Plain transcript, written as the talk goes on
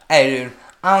Hey, dude.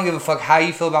 I don't give a fuck how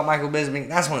you feel about Michael Bisping.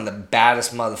 That's one of the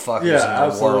baddest motherfuckers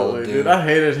in the world, dude. I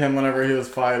hated him whenever he was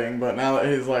fighting, but now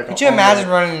that he's like... Could you imagine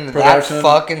running into that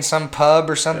fuck in some pub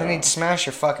or something? Yeah. He'd smash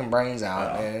your fucking brains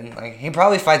out, man. Like, he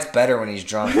probably fights better when he's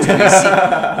drunk, too.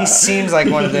 He seems like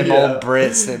one of them old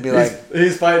Brits that'd be like...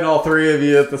 He's fighting all three of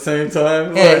you at the same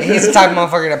time. Yeah, he's the type of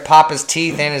motherfucker to pop his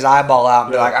teeth and his eyeball out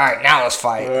and be like, all right, now let's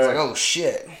fight. It's like, oh,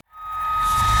 shit.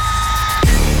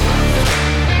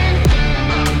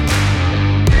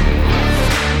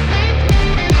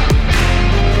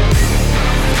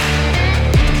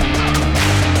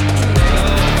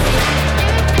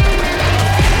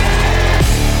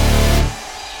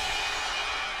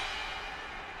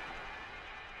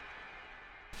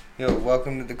 Yo,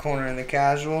 welcome to the Corner and the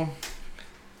Casual.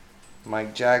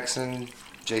 Mike Jackson,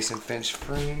 Jason Finch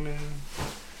Freeman.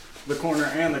 The Corner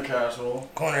and the Casual.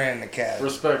 Corner and the Casual.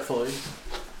 Respectfully.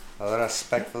 Oh,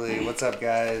 respectfully. What's up,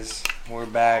 guys? We're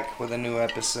back with a new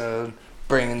episode.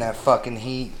 Bringing that fucking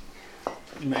heat.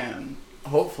 Man,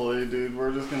 hopefully, dude.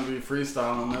 We're just going to be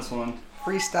freestyling this one.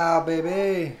 Freestyle,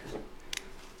 baby.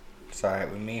 It's alright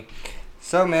with me.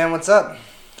 So, man, what's up?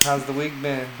 How's the week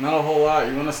been? Not a whole lot.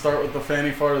 You want to start with the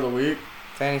fanny fart of the week?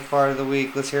 Fanny fart of the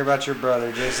week. Let's hear about your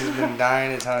brother. Jason's been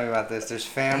dying to tell me about this. There's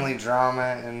family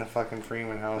drama in the fucking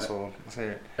Freeman household. Let's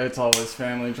hear it. It's always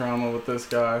family drama with this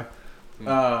guy.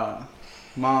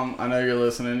 Mom, I know you're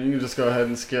listening. You can just go ahead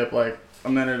and skip like a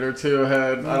minute or two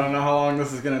ahead. I don't know how long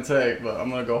this is going to take, but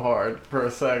I'm going to go hard for a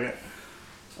second.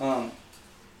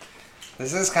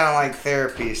 This is kind of like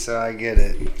therapy, so I get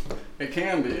it. It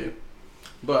can be,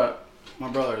 but... My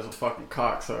brother is a fucking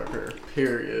cocksucker,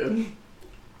 period.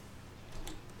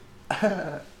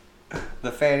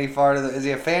 The fanny fart of the... Is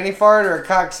he a fanny fart or a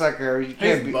cocksucker?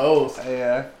 He's both.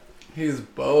 Yeah. He's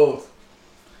both.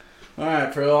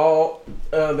 Alright, for all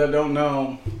that don't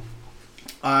know,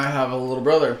 I have a little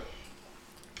brother.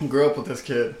 I grew up with this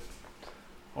kid.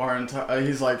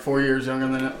 He's like 4 years younger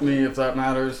than me, if that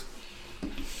matters.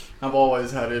 I've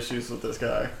always had issues with this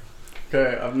guy.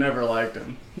 Okay, I've never liked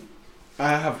him.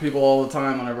 I have people all the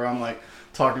time whenever I'm like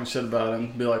talking shit about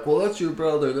him, be like, well, that's your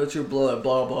brother, that's your blood,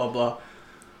 blah, blah, blah.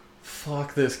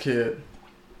 Fuck this kid.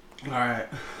 Alright.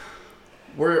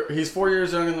 He's 4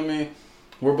 years younger than me.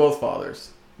 We're both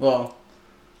fathers. Well,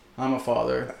 I'm a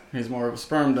father. He's more of a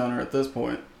sperm donor at this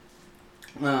point.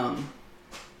 My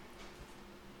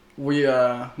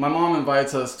mom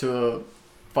invites us to a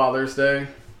Father's Day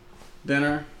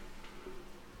dinner.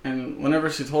 And whenever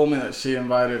she told me that she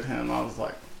invited him, I was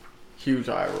like, huge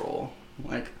eye roll.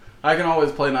 Like, I can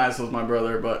always play nice with my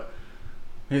brother, but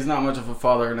he's not much of a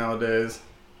father nowadays.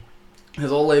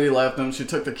 His old lady left him. She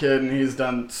took the kid, and he's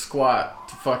done squat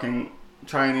to fucking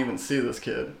try and even see this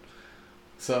kid.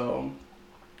 So,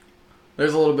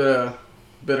 there's a little bit of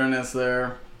bitterness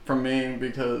there from me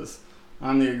because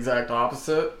I'm the exact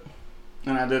opposite,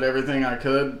 and I did everything I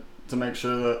could to make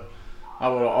sure that I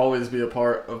would always be a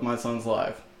part of my son's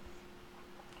life.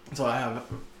 So I have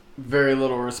very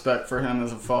little respect for him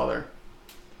as a father.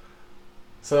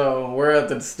 So we're at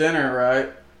this dinner,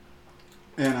 right?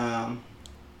 And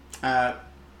at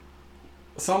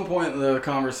some point in the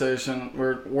conversation,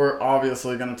 we're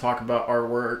obviously going to talk about our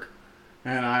work.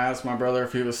 And I asked my brother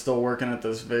if he was still working at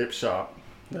this vape shop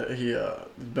that he's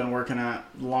been working at,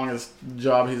 the longest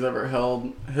job he's ever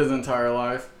held his entire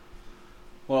life.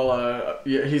 Well,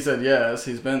 he said yes,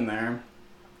 he's been there,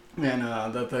 and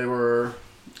that they were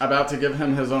about to give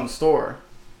him his own store.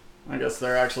 I guess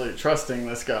they're actually trusting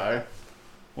this guy,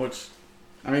 which,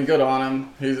 I mean, good on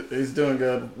him. He's doing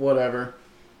good, whatever.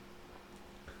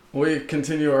 We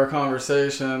continue our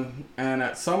conversation, and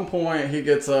at some point he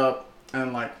gets up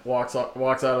and like walks out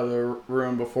of the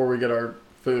room before we get our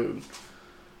food.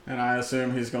 And I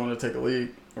assume he's going to take a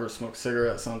leak or smoke a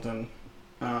cigarette or something.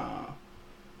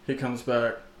 He comes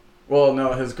back. Well,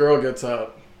 no, his girl gets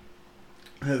up.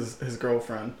 His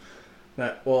girlfriend.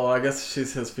 I guess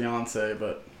she's his fiance,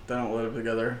 but they don't live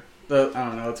together. I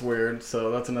don't know, it's weird,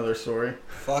 so that's another story.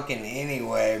 Fucking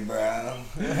anyway, bro.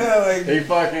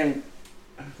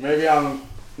 Maybe I'm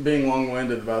being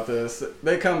long-winded about this.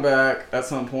 They come back at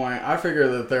some point. I figure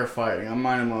that they're fighting. I'm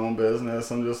minding my own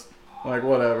business. I'm just like,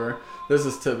 whatever. This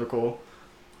is typical.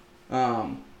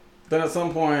 Then at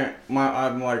some point,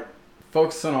 I'm like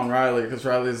focusing on Riley because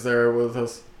Riley's there with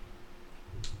us.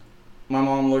 My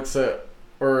mom looks at,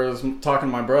 or is talking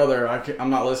to my brother.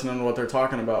 I'm not listening to what they're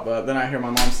talking about, but then I hear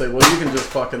my mom say, well, you can just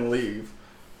fucking leave.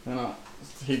 And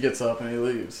he gets up and he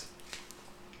leaves.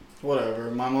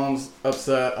 Whatever. My mom's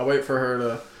upset. I wait for her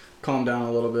to calm down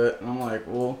a little bit. And I'm like,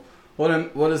 well,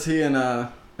 what is he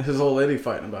and his old lady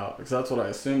fighting about? Because that's what I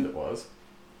assumed it was.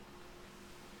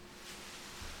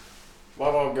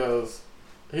 Blah, blah, girl goes,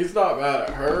 he's not mad at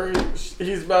her.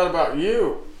 He's mad about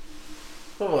you.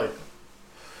 So I'm like,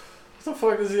 what the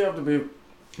fuck does he have to be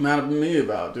mad at me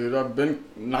about, dude? I've been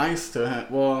nice to him.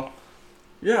 Well,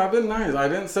 yeah, I've been nice. I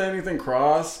didn't say anything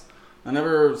cross. I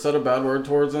never said a bad word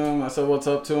towards him. I said what's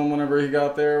up to him whenever he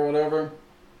got there or whatever.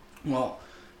 Well,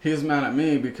 he's mad at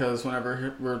me because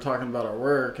whenever we were talking about our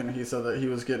work and he said that he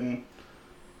was getting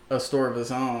a store of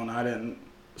his own, I didn't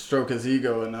stroke his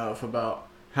ego enough about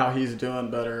how he's doing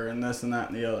better and this and that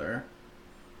and the other.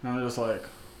 And I'm just like,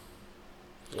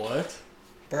 what?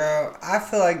 Bro, I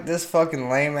feel like this fucking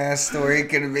lame ass story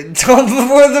could have been told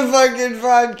before the fucking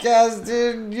podcast,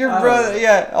 dude. Your brother,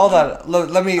 yeah. Hold on, look,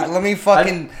 let me hold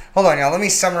on, y'all. Let me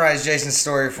summarize Jason's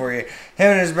story for you.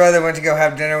 Him and his brother went to go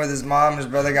have dinner with his mom. His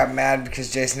brother got mad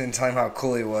because Jason didn't tell him how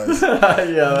cool he was. Yeah,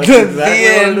 that's exactly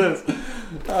what it is.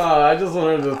 Oh, I just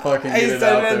wanted to fucking get it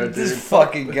out there, dude. This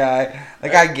fucking guy.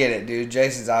 Like, I get it, dude.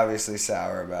 Jason's obviously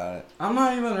sour about it. I'm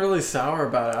not even really sour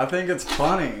about it. I think it's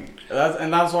funny.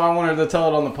 That's why I wanted to tell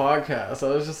it on the podcast.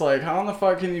 I was just like, how in the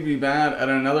fuck can you be mad at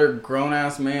another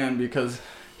grown-ass man because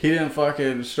he didn't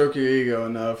fucking stroke your ego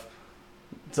enough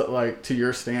to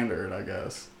your standard, I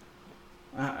guess.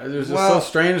 It was just so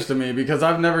strange to me because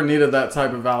I've never needed that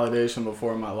type of validation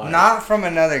before in my life. Not from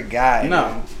another guy.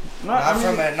 No.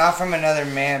 Not from another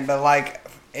man, but like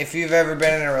if you've ever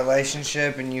been in a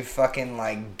relationship and you fucking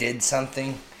like did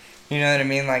something, you know what I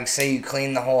mean? Like say you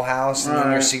clean the whole house and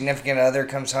then your significant other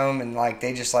comes home and like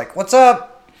they just like, "What's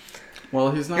up?"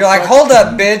 Well, he's not. You're like, "Hold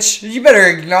up, bitch. You better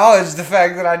acknowledge the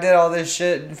fact that I did all this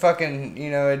shit and fucking,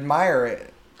 admire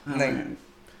it."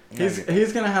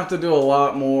 He's gonna have to do a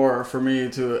lot more for me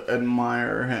to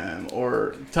admire him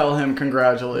or tell him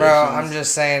congratulations. Bro, I'm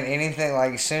just saying anything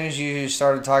like as soon as you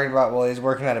started talking about he's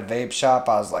working at a vape shop,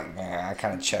 I was like, man, I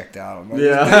kind of checked out.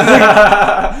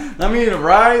 Yeah. I mean,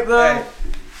 right though. Hey,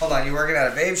 hold on, you working at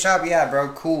a vape shop? Yeah, bro,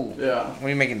 cool. Yeah. What are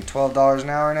you making, $12 an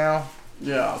hour now?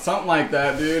 Yeah, something like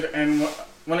that, dude. And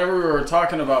whenever we were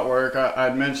talking about work,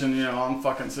 I'd mentioned, I'm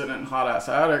fucking sitting in hot ass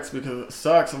attics because it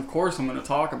sucks. Of course I'm going to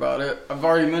talk about it. I've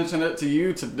already mentioned it to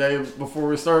you today before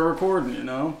we started recording,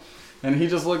 And he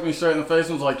just looked me straight in the face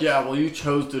and was like, yeah, well, you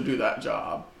chose to do that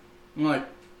job. I'm like,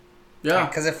 yeah.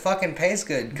 Because it fucking pays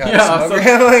good. Yeah,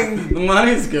 the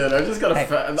money's good. I just got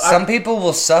to... Some people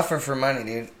will suffer for money,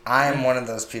 dude. I am one of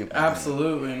those people.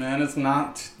 Absolutely, man. It's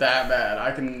not that bad.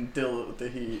 I can deal with the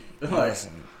heat.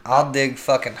 Listen. I'll dig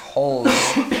fucking holes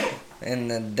in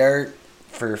the dirt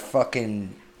for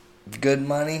fucking good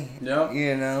money.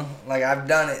 Yep. Like I've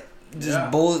done it.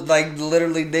 Just like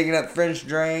literally digging up French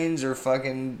drains or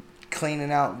fucking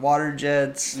cleaning out water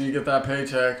jets. And you get that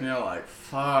paycheck and you're like,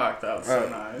 fuck, that was so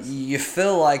nice. You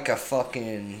feel like a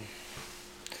fucking...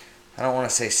 I don't want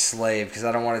to say slave because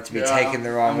I don't want it to be taken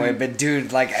the wrong way, but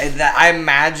dude, like I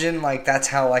imagine like that's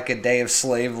how like a day of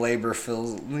slave labor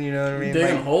feels. You know what I mean?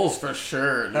 Digging holes for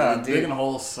sure, dude. Digging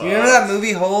holes sucks. You remember that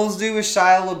movie Holes, dude, with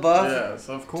Shia LaBeouf? Yes,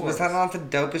 of course. Was that not the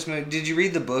dopest movie? Did you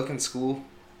read the book in school?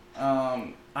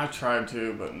 I tried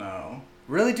to, but no.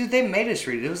 Really, dude? They made us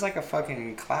read it. It was like a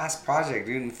fucking class project,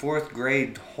 dude. In 4th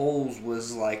grade, Holes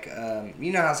was like,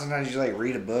 you know how sometimes you like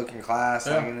read a book in class,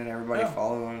 like, and then everybody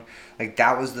follow them. Like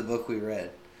that was the book we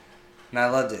read, and I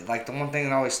loved it. Like the one thing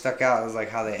that always stuck out was like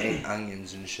how they ate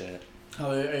onions and shit. How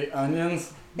they ate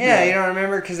onions? Yeah, you don't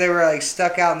remember because they were like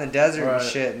stuck out in the desert and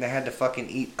shit, and they had to fucking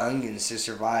eat onions to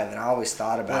survive. And I always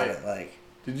thought about it like.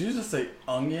 Did you just say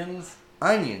onions?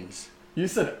 Onions. You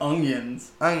said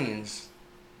onions. Onions.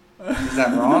 Is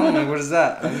that wrong? Like, what is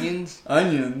that? Onions?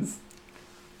 Onions.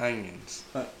 Onions.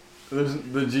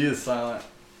 The G is silent.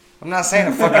 I'm not saying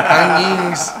a fucking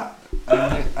onions.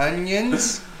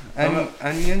 Onions?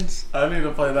 Onions? I need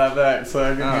to play that back so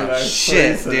I can hear that.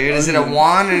 Shit, dude. Is it a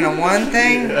one and a one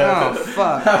thing? Yeah. Oh,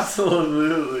 fuck.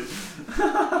 Absolutely.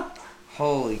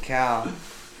 Holy cow.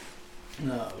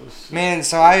 No, shit. Man,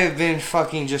 so I have been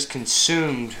fucking just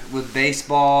consumed with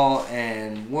baseball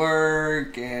and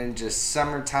work and just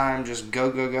summertime, just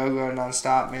go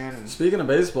nonstop, man. And speaking of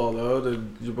baseball, though,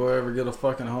 did your boy ever get a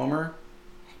fucking homer?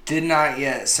 Did not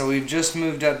yet. So we've just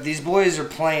moved up. These boys are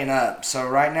playing up. So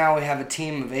right now we have a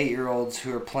team of 8-year-olds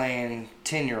who are playing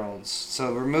 10-year-olds.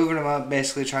 So we're moving them up,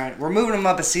 we're moving them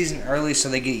up a season early so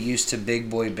they get used to big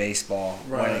boy baseball.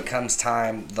 Right. When it comes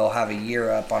time, they'll have a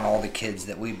year up on all the kids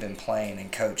that we've been playing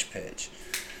in coach pitch.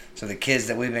 So the kids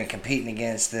that we've been competing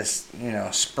against this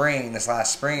last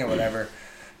spring or whatever,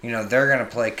 they're going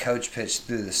to play coach pitch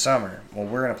through the summer. Well,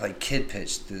 we're going to play kid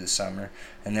pitch through the summer.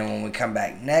 And then when we come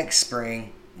back next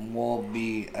spring, we'll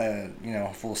be a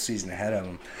full season ahead of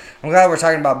them. I'm glad we're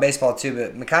talking about baseball too,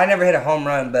 but Makai never hit a home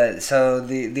run. But so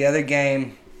the other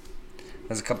game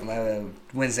was a couple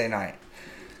Wednesday night.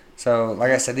 So, like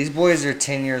I said, these boys are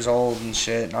 10 years old and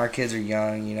shit, and our kids are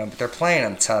young, you know, but they're playing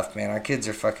them tough, man. Our kids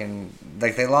are fucking,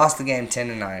 like, they lost the game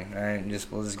 10-9, all right?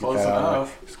 We'll just get Close that out of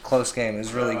enough. the way. It's a close game. It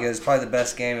was really good. It's probably the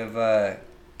best game of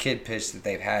kid pitch that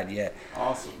they've had yet.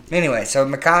 Awesome. Anyway, so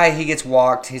Mackay, he gets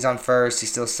walked. He's on first.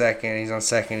 He's still second. He's on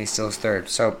second. He's still third.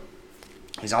 So,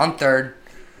 he's on third,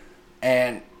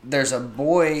 and there's a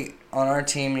boy on our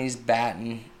team, and he's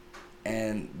batting,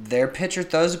 and their pitcher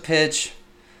throws a pitch.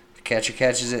 The catcher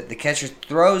catches it. The catcher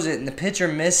throws it, and the pitcher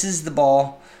misses the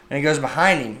ball, and it goes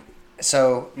behind him.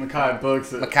 So Mackay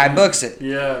books it. Mackay books it.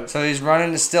 Yeah. So he's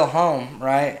running to steal home,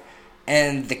 right?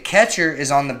 And the catcher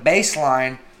is on the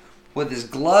baseline with his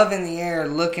glove in the air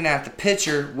looking at the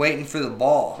pitcher, waiting for the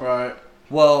ball. Right.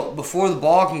 Well, before the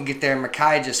ball can get there,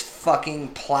 Mackay just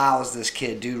fucking plows this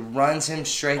kid, dude. Runs him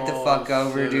straight the fuck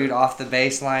over, shit. dude, off the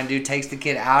baseline, dude. Takes the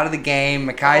kid out of the game.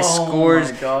 Mackay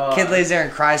scores. My God. Kid lays there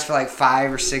and cries for like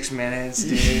 5 or 6 minutes,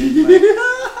 dude.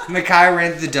 Like, Mackay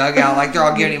ran to the dugout like they're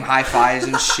all giving him high fives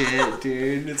and shit,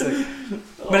 dude. It's like,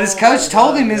 but his coach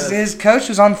told him, his coach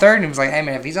was on third, and he was like, hey,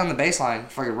 man, if he's on the baseline,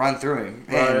 fucking run through him.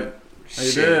 Right. And He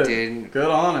shit, did. dude. Good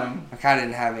on him. Mackay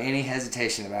didn't have any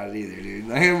hesitation about it either, dude.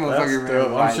 Like, That's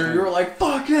dope. I'm sure you were like,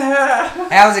 fuck yeah.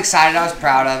 Hey, I was excited. I was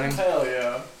proud of him. Hell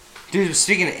yeah. Dude,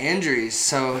 speaking of injuries,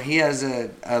 so he has a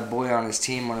boy on his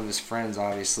team, one of his friends,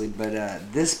 obviously.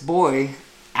 But this boy,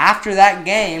 after that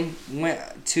game, went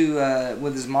to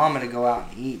with his mama to go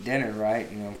out and eat dinner,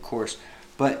 right? You know, of course.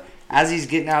 But as he's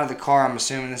getting out of the car, I'm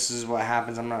assuming this is what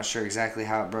happens. I'm not sure exactly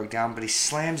how it broke down, but he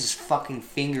slams his fucking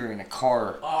finger in a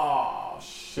car. Oh,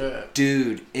 shit.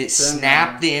 Dude, it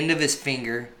snapped the end of his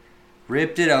finger,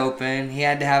 ripped it open. He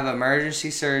had to have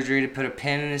emergency surgery to put a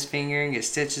pin in his finger and get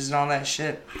stitches and all that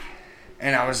shit.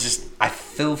 And I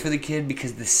feel for the kid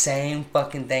because the same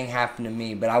fucking thing happened to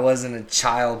me, but I wasn't a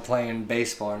child playing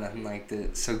baseball or nothing like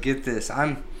that. So get this,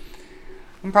 I'm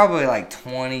probably like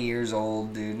 20 years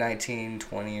old, dude, 19,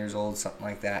 20 years old, something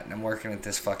like that, and I'm working at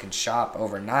this fucking shop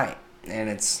overnight, and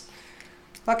it's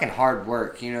fucking hard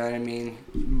work, you know what I mean?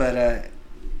 But,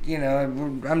 you know,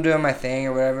 I'm doing my thing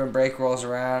or whatever, and break rolls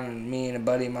around, and me and a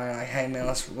buddy of mine are like, hey, man,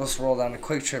 let's roll down to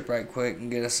Quick Trip right quick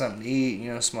and get us something to eat,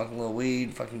 you know, smoke a little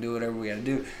weed, fucking do whatever we gotta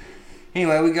do.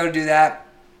 Anyway, we go do that.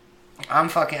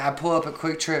 I pull up a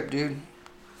Quick Trip, dude,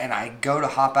 and I go to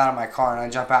hop out of my car, and I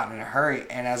jump out in a hurry,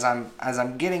 and as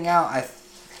I'm getting out, I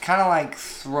kind of like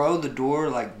throw the door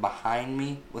like behind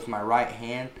me with my right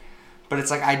hand, but it's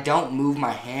like I don't move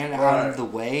my hand out of the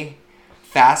way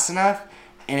fast enough,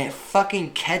 and it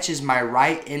fucking catches my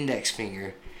right index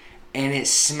finger, and it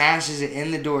smashes it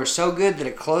in the door so good that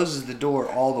it closes the door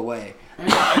all the way.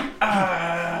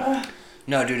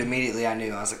 No, dude, immediately I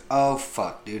knew. I was like, oh,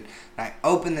 fuck, dude. And I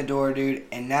opened the door, dude,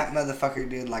 and that motherfucker,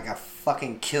 dude, like a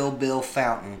fucking Kill Bill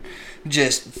fountain,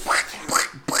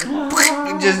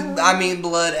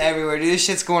 blood everywhere, dude. This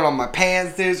shit's going on my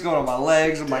pants, dude. It's going on my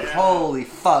legs. I'm like, holy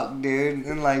fuck, dude.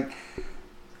 And, like,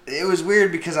 it was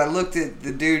weird because I looked at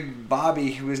the dude,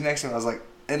 Bobby, who was next to me. I was like,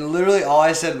 and literally all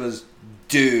I said was,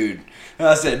 dude. And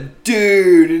I said,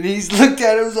 dude. And he's looked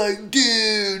at it and was like,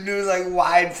 dude. And it was like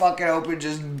wide fucking open,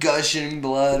 just gushing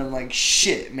blood. I'm like,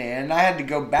 shit, man. And I had to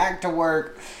go back to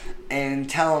work and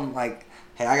tell him, like,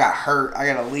 hey, I got hurt. I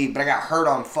got to leave. But I got hurt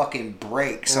on fucking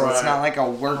break. So it's not like a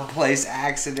workplace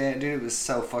accident. Dude, it was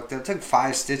so fucked up. It took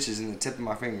 5 stitches in the tip of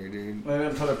my finger, dude. They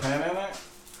didn't put a pin in it?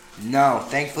 No.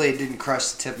 Thankfully, it didn't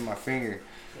crush the tip of my finger.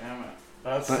 Damn it.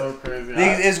 That's so crazy.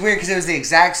 It was weird because it was the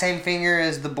exact same finger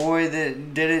as the boy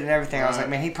that did it and everything. Right. I was like,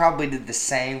 man, he probably did the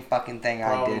same fucking thing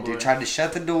I did, dude. Tried to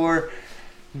shut the door,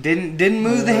 didn't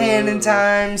move the hand in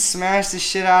time, smashed the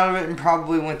shit out of it, and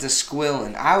probably went to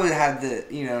squilling. I would have the,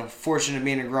 you know, fortune of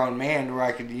being a grown man where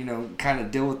I could, you know, kind of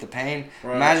deal with the pain.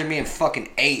 Right. Imagine being fucking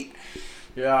 8.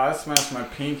 Yeah, I smashed my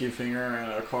pinky finger in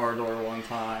a car door one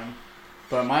time.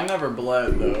 But mine never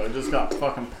bled, though. It just got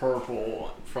fucking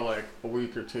purple for like a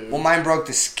week or 2. Well, mine broke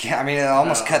the skin. I mean, it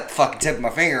almost cut the fucking tip of my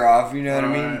finger off. You know what I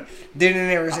mean? Dude,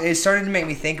 and it started to make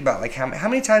me think about, like, how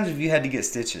many times have you had to get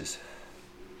stitches?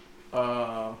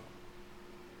 Like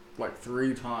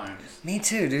 3 times. Me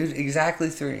too, dude. Exactly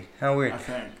 3. How weird. I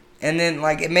think. And then,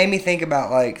 like, it made me think about,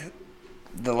 like,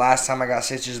 the last time I got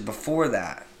stitches before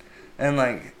that. And,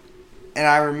 like... And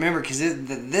I remember because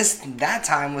that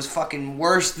time was fucking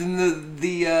worse than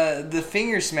the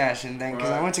finger smashing thing because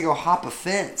I went to go hop a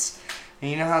fence, and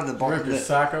you know how the ball. Rip your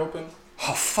sack open?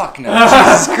 Oh fuck no!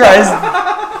 Jesus Christ!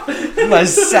 My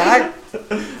sack I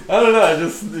don't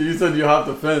know. You said you hopped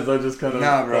the fence. I just kind of.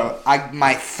 No, bro.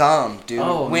 My thumb, dude.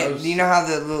 Oh, you know how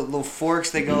the little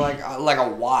forks they go like a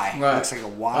Y. Right. Looks like a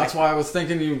Y. That's why I was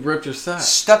thinking you ripped your sack.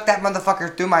 Stuck that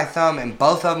motherfucker through my thumb, and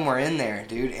both of them were in there,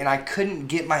 dude. And I couldn't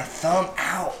get my thumb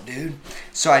out, dude.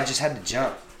 So I just had to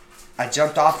jump. I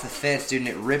jumped off the fence, dude, and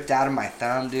it ripped out of my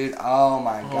thumb, dude. Oh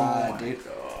my god, dude.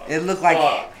 It looked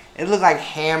like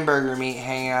hamburger meat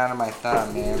hanging out of my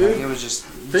thumb, man. Dude, like, it was just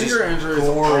finger injuries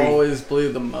gory. always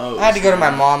bleed the most. I had to go to my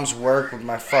mom's work with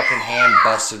my fucking hand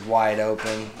busted wide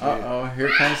open. Uh-oh, here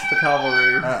comes the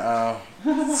cavalry. Uh-oh.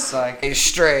 It's like, it's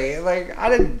straight. Like, I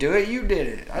didn't do it, you did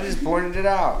it. I just pointed it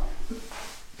out.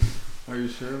 Are you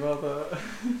sure about that?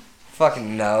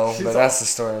 Fucking no, but that's the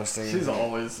story I was thinking. She's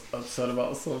always upset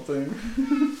about something.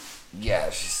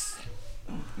 Yeah,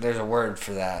 there's a word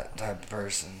for that type of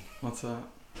person. What's that?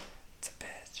 It's a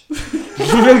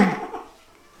bitch.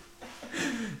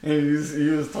 And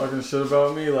you was talking shit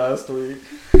about me last week.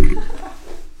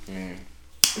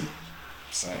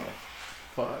 So.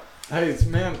 Fuck. Hey,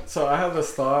 man, so I had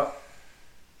this thought.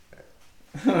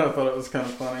 I thought it was kind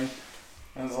of funny.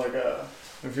 And it's like,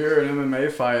 if you're an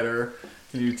MMA fighter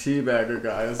and you teabag a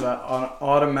guy, is that an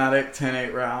automatic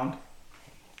 10-8 round?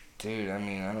 Dude, I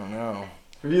mean, I don't know.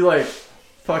 If you like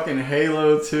fucking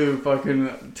Halo 2 fucking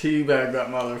teabag that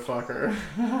motherfucker.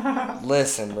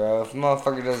 Listen, bro, if a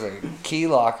motherfucker does a key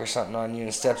lock or something on you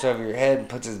and steps over your head and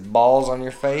puts his balls on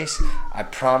your face, I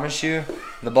promise you,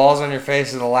 the balls on your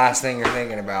face is the last thing you're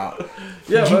thinking about.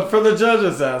 Yeah, but for the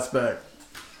judge's aspect.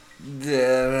 I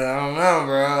don't know,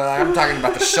 bro. I'm talking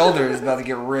about the shoulder is about to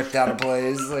get ripped out of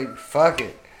place. Like, fuck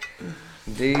it.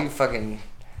 Dude, fucking...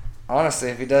 Honestly,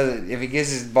 if he does it, if he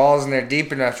gets his balls in there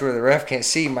deep enough to where the ref can't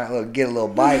see, he might get a little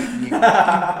bite.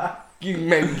 You can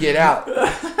maybe get out.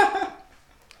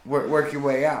 Work your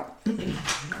way out.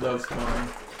 That's funny.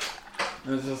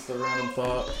 It's just a random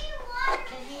thought. Can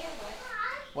he get wet?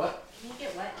 What? Can he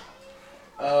get wet?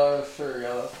 Sure,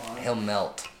 yeah, that's fine. He'll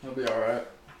melt. He'll be alright.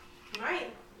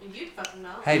 Right. You'd fucking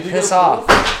melt. Hey, piss off.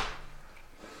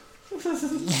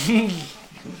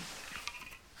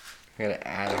 I gotta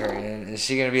add her in. Is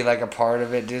she gonna be like a part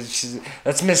of it, dude?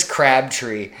 That's Miss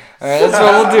Crabtree. Alright, that's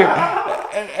what we'll do.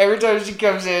 And every time she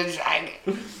comes in, she's like,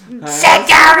 sit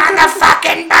down on the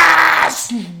fucking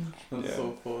bus! That's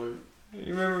so funny.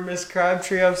 You remember Miss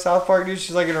Crabtree of South Park, dude?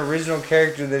 She's like an original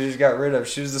character they just got rid of.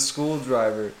 She was the school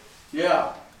driver.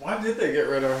 Yeah. Why did they get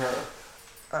rid of her?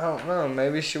 I don't know.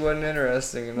 Maybe she wasn't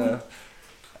interesting enough.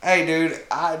 Hey, dude,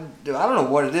 I don't know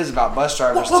what it is about bus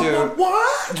drivers, too.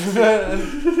 What?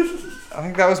 I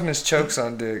think that was Miss Chokes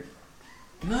on Dick.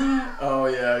 No. Oh,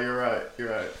 yeah, you're right.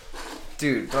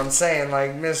 Dude, but I'm saying,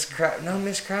 like, Miss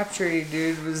Crabtree,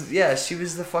 dude, she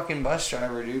was the fucking bus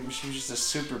driver, dude. She was just a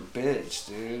super bitch,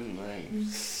 dude.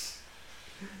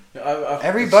 Like,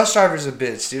 every bus driver's a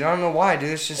bitch, dude. I don't know why,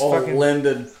 dude. It's just fucking...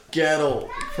 Linda Gettle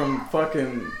from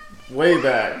fucking way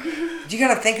back. You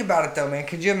gotta think about it, though, man.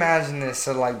 Could you imagine this?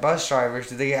 So, like, bus drivers,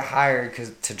 do they get hired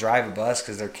to drive a bus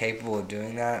because they're capable of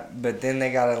doing that? But then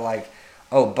they gotta, like,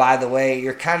 oh, by the way,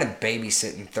 you're kind of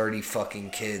babysitting 30 fucking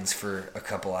kids for a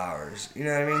couple hours. You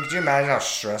know what I mean? Could you imagine how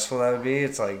stressful that would be?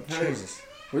 It's like, Jesus.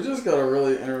 We just got a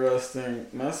really interesting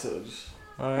message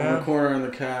on the Corner in the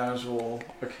Casual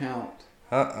account.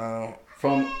 Uh-oh.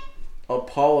 From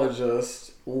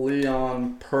apologist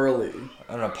Leon Purley.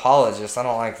 An apologist? I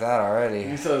don't like that already.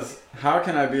 He says, how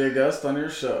can I be a guest on your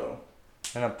show?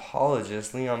 An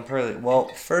apologist, Leon Purley. Well,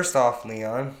 first off,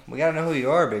 Leon, we gotta know who you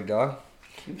are, big dog.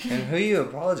 And who you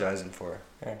apologizing for?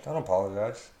 Yeah, don't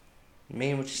apologize. You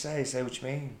mean what you say what you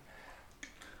mean.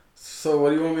 So what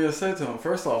do you want me to say to him?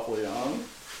 First off, Leon.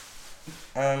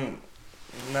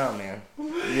 No, man.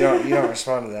 You don't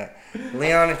respond to that.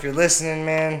 Leon, if you're listening,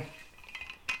 man,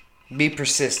 be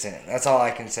persistent. That's all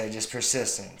I can say, just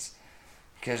persistence.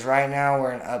 Because right now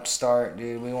we're an upstart,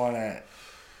 dude. We want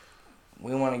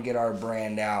to get our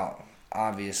brand out,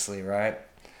 obviously, right?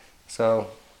 So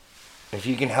if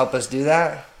you can help us do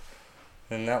that,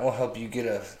 then that will help you get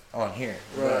us on here.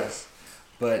 Right.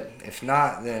 But if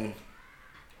not, then,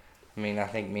 I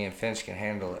think me and Finch can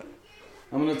handle it.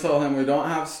 I'm going to tell him we don't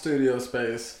have studio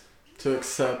space to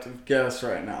accept guests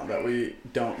right now that we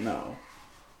don't know.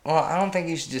 Well, I don't think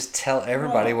you should just tell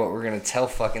everybody what we're going to tell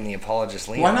fucking the apologist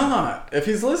Leon. Why not? If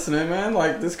he's listening, man,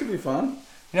 this could be fun.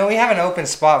 We have an open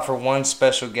spot for one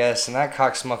special guest, and that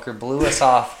cocksmucker blew us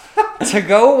off to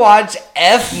go watch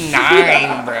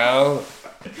F9, bro.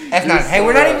 F9. Hey,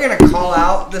 we're not even going to call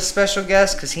out the special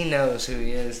guest because he knows who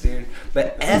he is, dude.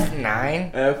 But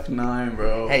F9. F9,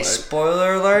 bro. Hey,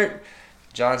 spoiler alert.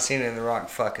 John Cena and The Rock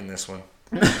fucking this one.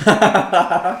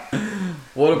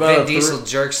 What about Vin Diesel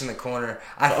jerks in the corner?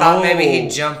 I thought maybe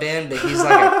he'd jump in, but he's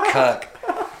like a cuck.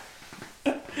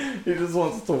 He just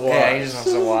wants to watch. Yeah, he just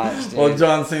wants to watch, dude. Well,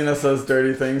 John Cena says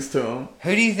dirty things to him.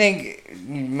 Who do you think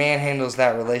manhandles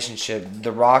that relationship?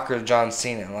 The Rock or John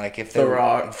Cena? Like, if The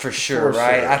Rock. For sure,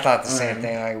 right? I thought the same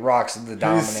thing. Like, Rock's the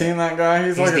dominant. Have you seen that guy?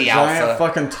 He's like a the giant alpha.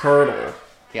 fucking turtle.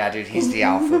 Yeah, dude, he's the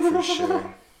alpha for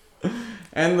sure.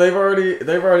 And they've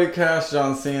already cast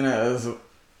John Cena as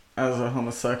a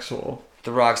homosexual.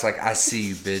 The Rock's like, I see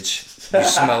you, bitch. You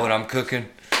smell what I'm cooking?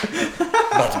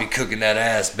 About to be cooking that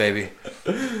ass, baby.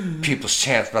 People's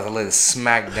Champ's about to lay the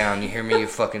smack down. You hear me, you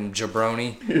fucking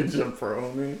jabroni? You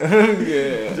jabroni.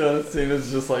 Yeah. John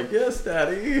Cena's just like, yes,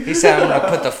 daddy. He said, I'm gonna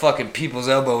put the fucking people's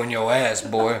elbow in your ass,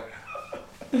 boy.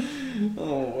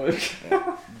 Oh my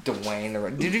god. Dwayne the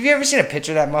Rock. Dude, have you ever seen a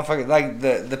picture of that motherfucker? Like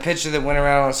the picture that went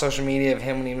around on social media of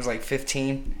him when he was like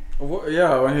 15?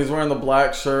 Yeah, when he's wearing the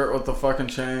black shirt with the fucking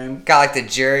chain. Got like the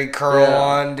Jerry curl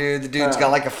on, dude. The dude's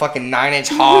got like a fucking 9-inch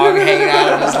hog hanging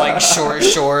out of his like short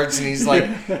shorts, and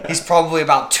he's probably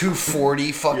about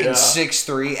 240, fucking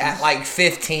 6'3" at like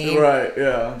 15. Right,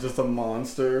 yeah, just a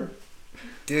monster.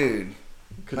 Dude.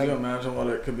 Could you imagine what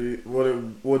it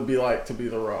would be like to be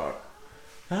The Rock?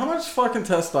 How much fucking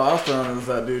testosterone is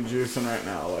that dude juicing right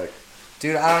now? Like,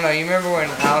 dude, I don't know. You remember when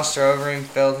Alistair Overeem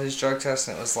failed his drug test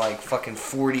and it was like fucking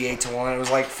 48-1? It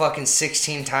was like fucking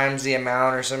 16 times the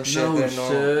amount or some shit than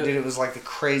normal. Dude, it was like the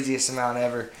craziest amount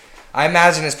ever. I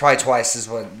imagine it's probably twice as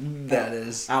what that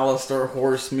is. Alistair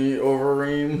Horse Meat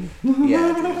Overeem.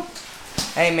 Yeah, dude.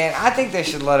 Hey, man, I think they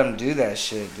should let him do that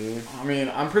shit, dude. I mean,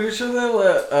 I'm pretty sure they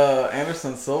let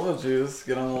Anderson Silva juice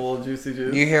get on a little juicy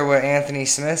juice. You hear what Anthony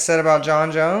Smith said about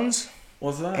John Jones?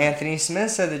 What's that? Anthony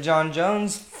Smith said that John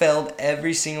Jones failed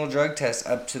every single drug test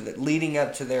leading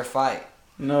up to their fight.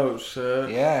 No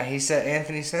shit. Yeah,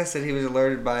 Anthony Smith said he was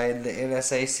alerted by the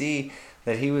NSAC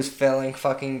that he was failing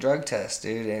fucking drug tests,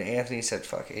 dude. And Anthony said,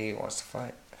 fuck it, he wants to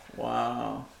fight.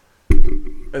 Wow.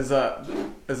 Is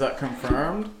that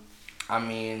confirmed? I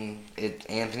mean,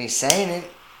 Anthony's saying it.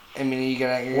 I mean, you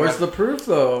gotta. Where's the proof,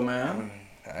 though, man?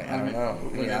 I don't know.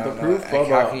 We need I the don't proof, know. Bubba.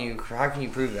 How can you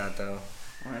prove that though?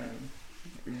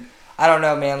 Right. I don't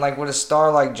know, man. Like with a star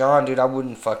like John, dude, I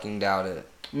wouldn't fucking doubt it.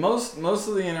 Most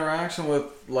of the interaction with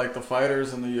like the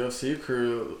fighters and the UFC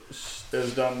crew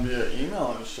is done via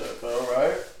email and shit, though,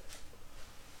 right?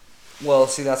 Well,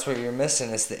 see, that's what you're missing.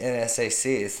 It's the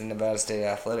NSAC. It's the Nevada State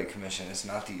Athletic Commission. It's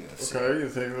not the UFC. Okay, you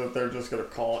think that they're just gonna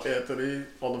call Anthony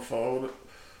on the phone?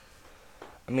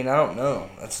 I mean, I don't know.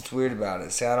 That's what's weird about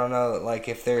it. See, I don't know. Like,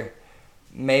 if they're...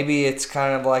 Maybe it's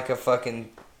kind of like a fucking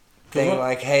thing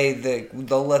like, hey,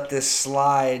 they'll let this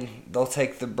slide. They'll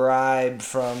take the bribe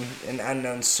from an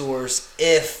unknown source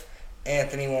if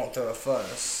Anthony won't throw a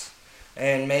fuss.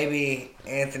 And maybe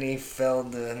Anthony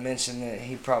failed to mention that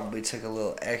he probably took a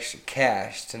little extra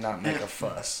cash to not make a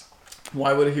fuss.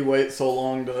 Why would he wait so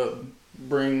long to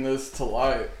bring this to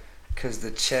light? Because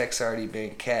the check's already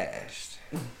been cashed.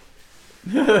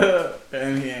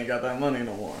 And he ain't got that money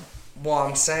no more. Well,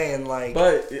 I'm saying, like,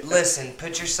 listen,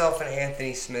 put yourself in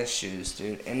Anthony Smith's shoes,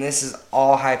 dude. And this is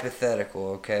all hypothetical,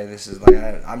 okay? This is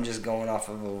like, I'm just going off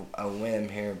of a whim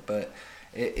here, but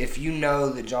if you know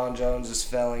that John Jones is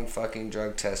failing fucking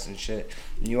drug tests and shit,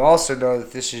 and you also know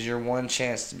that this is your one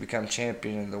chance to become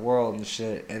champion of the world and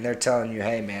shit, and they're telling you,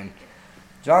 hey, man,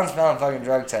 John's failing fucking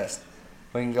drug tests.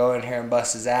 We can go in here and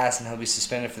bust his ass, and he'll be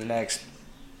suspended for the next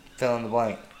fill in the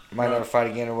blank. You might never fight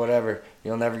again or whatever.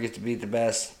 You'll never get to beat the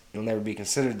best. You'll never be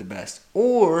considered the best.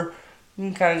 Or you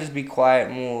can kind of just be quiet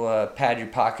and we'll pad your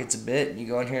pockets a bit, and you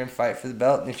go in here and fight for the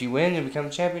belt. And if you win, you'll become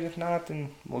champion. If not, then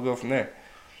we'll go from there.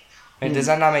 And does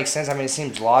that not make sense? I mean, it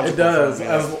seems logical. It does.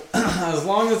 As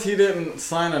long as he didn't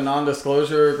sign a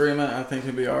non-disclosure agreement, I think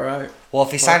he'd be all right. Well,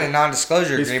 if he signed a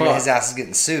non-disclosure agreement, his ass is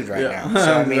getting sued right now.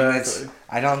 So, I mean, exactly.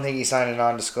 I don't think he signed a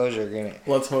non-disclosure agreement.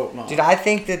 Let's hope not. Dude, I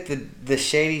think that the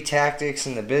shady tactics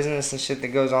and the business and shit that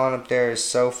goes on up there is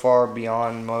so far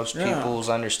beyond most people's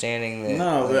understanding that...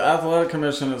 No, the Athletic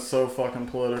Commission is so fucking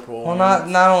political. Well, not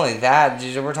only that,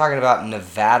 dude, we're talking about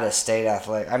Nevada State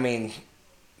Athletic. I mean...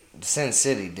 Sin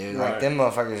City, dude. Like, them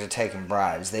motherfuckers are taking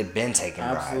bribes. They've been taking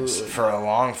bribes for a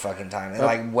long fucking time. And,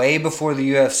 like, way before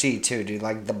the UFC, too, dude.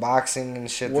 Like, the boxing and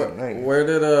shit. Where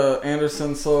did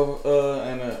Anderson Silva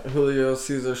and Julio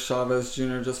Cesar Chavez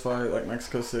Jr. just fight? Like,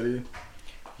 Mexico City?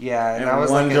 Yeah, and I was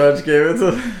one judge gave it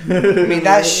to... I mean,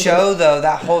 that show, though,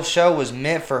 that whole show was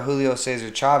meant for Julio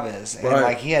Cesar Chavez. And,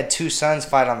 like, he had two sons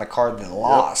fight on the card that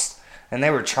lost. And they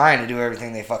were trying to do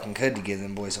everything they fucking could to give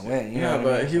them boys a win. You know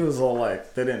what I mean? He was all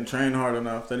like, they didn't train hard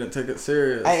enough. They didn't take it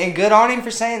serious. And good on him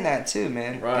for saying that, too,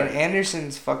 man. Right. And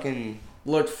Anderson's fucking...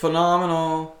 Looked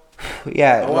phenomenal.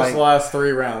 Yeah, I watched the last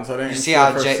 3 rounds. I didn't you see see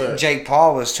how the first 6. Jake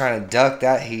Paul was trying to duck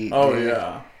that heat. Oh, dude.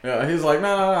 yeah. He's like,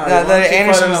 no.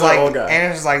 Anderson was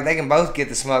like, they can both get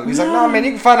the smoke. He's like, no, man,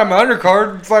 you can fight on my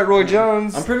undercard, fight Roy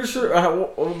Jones. I'm pretty sure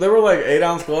they were like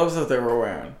 8-ounce gloves that they were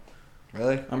wearing.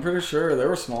 Really? I'm pretty sure they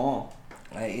were small.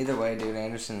 Either way, dude,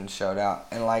 Anderson showed out.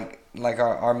 And like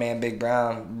our man Big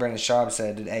Brown, Brendan Schaub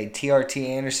said, hey, TRT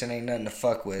Anderson ain't nothing to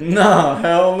fuck with. No,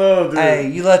 hell no, dude. Hey,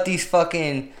 you let these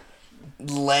fucking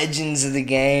legends of the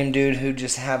game, dude, who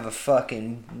just have a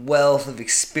fucking wealth of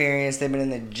experience. They've been in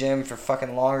the gym for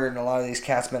fucking longer than a lot of these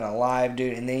cats been alive,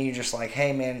 dude. And then you're just like,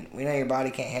 hey, man, we know your body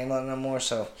can't handle it no more,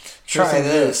 so try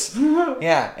this.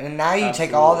 Yeah, and now you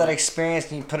take all that experience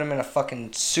and you put them in a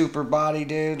fucking super body,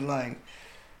 dude. Like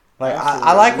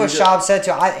I like what Schaub said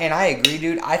too, and I agree,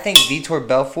 dude. I think Vitor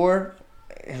Belfort,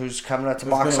 who's coming up to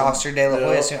box Officer De La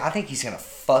Hoya soon, I think he's gonna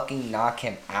fucking knock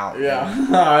him out. Yeah,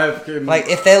 like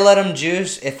if they let him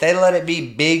juice, if they let it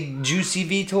be big juicy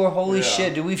Vitor, holy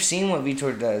shit, dude, we've seen what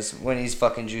Vitor does when he's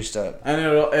fucking juiced up. And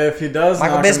if he does,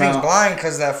 Michael knock him Bisping's out, blind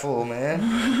because that fool, man.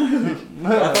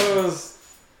 I thought it was.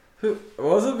 Who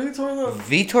was it? Vitor though?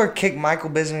 Vitor kicked Michael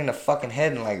Bisping in the fucking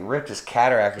head and like ripped his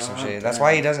cataract or some shit. That's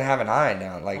why he doesn't have an eye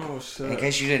now. Like, in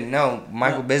case you didn't know,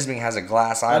 Michael Bisping has a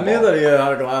glass eyeball. I knew that he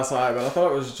had a glass eye, but I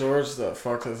thought it was George that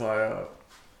fucked his eye up.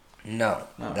 No,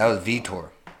 that was Vitor.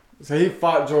 So he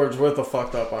fought George with a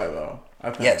fucked up eye, though. I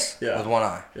think. Yes, yeah, with one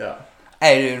eye. Yeah.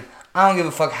 Hey, dude, I don't give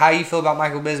a fuck how you feel about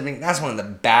Michael Bisping. That's one of the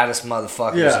baddest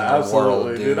motherfuckers in the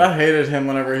world, dude. I hated him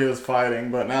whenever he was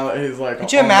fighting, but now that he's like...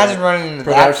 Could you imagine running into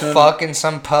that fuck in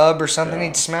some pub or something?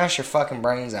 He'd smash your fucking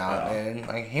brains out, man.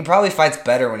 Like, he probably fights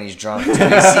better when he's drunk,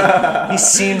 too. He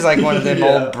seems like one of them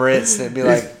old Brits that'd be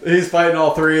like... He's fighting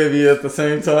all 3 of you at the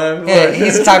same time. Yeah,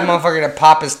 he's the type of motherfucker to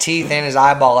pop his teeth and his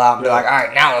eyeball out and be like, all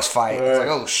right, now let's fight. It's like,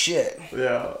 oh, shit.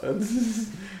 Yeah.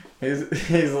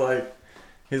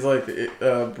 He's like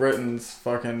Britain's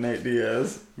fucking Nate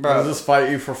Diaz. Bro, he'll just fight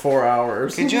you for 4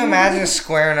 hours. Could you imagine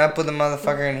squaring up with a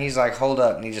motherfucker and he's like, hold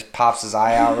up, and he just pops his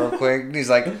eye out real quick. And he's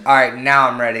like, all right, now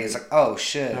I'm ready. It's like, oh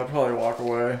shit. I'll probably walk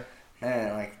away.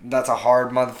 Man, like that's a hard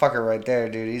motherfucker right there,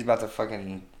 dude. He's about to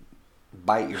fucking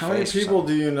bite your face. How many people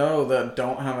do you know that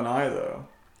don't have an eye though?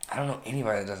 I don't know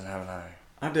anybody that doesn't have an eye.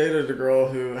 I dated a girl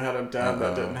who had a dad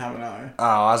that didn't have an eye. Oh,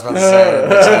 I was about to say,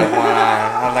 bitch had one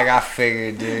eye. I was like, I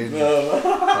figured, dude.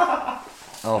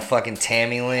 Oh, fucking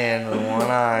Tammy Lynn with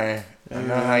one eye. I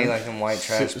know how you like them white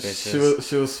trash bitches.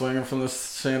 She was swinging from the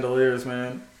chandeliers,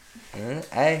 man.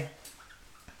 Hey,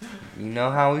 you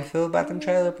know how we feel about them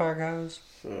trailer park houses.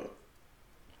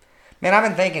 Man, I've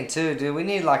been thinking too, dude. We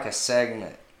need like a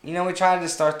segment. You know, we tried to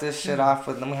start this shit off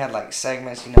with, then we had like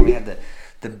segments. You know, we had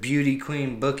the beauty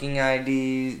queen booking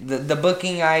ID, the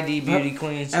booking ID beauty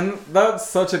queens. And that's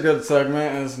such a good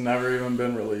segment, and it's never even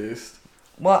been released.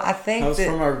 Well, I think that was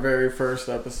from our very first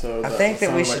episode. I think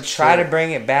that we should try to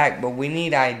bring it back, but we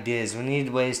need ideas. We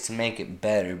need ways to make it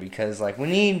better because, like, we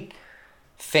need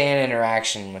fan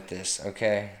interaction with this.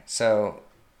 Okay, so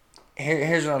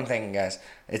here's what I'm thinking, guys.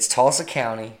 It's Tulsa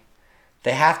County.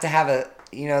 They have to have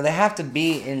they have to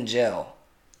be in jail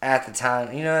at the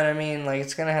time. You know what I mean? Like,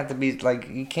 it's gonna have to be like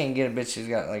you can't get a bitch who's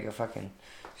got like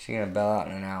she's gonna bail out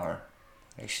in an hour.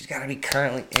 Like, she's gotta be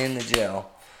currently in the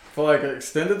jail. For like an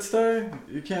extended stay?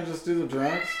 You can't just do the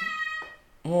drinks?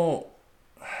 Well,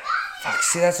 fuck,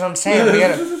 see, that's what I'm saying.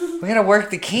 We gotta work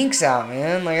the kinks out,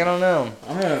 man. Like, I don't know.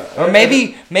 Or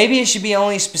maybe it should be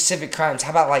only specific crimes.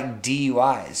 How about like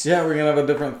DUIs? Yeah, we're gonna have a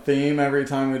different theme every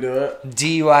time we do it.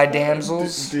 DUI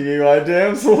damsels? DUI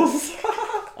damsels.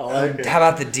 I like it. How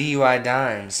about the DUI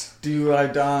dimes?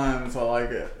 DUI dimes, I like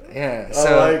it. Yeah,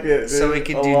 so I like it, dude. So we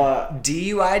could do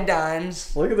DUI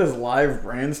dimes. Look at this live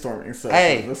brainstorming session.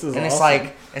 Hey, this is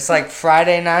awesome. It's like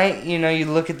Friday night. You know, you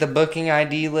look at the booking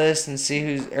ID list and see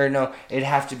who's. Or no, it'd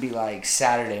have to be like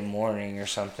Saturday morning or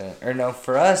something. Or no,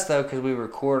 for us though, because we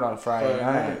record on Friday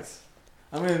nights.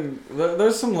 I mean,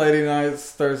 there's some lady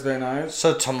nights, Thursday nights.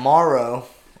 So tomorrow,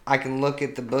 I can look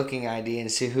at the booking ID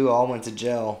and see who all went to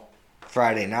jail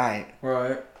Friday night.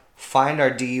 Right. Find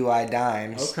our DUI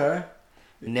dimes. Okay.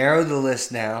 Narrow the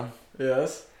list down.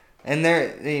 Yes. And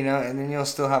and then you'll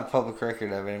still have public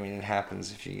record of it. I mean, it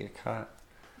happens if you get caught.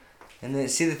 And then,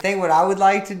 see, the thing, what I would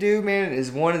like to do, man,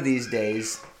 is one of these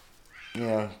days, you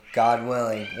know, God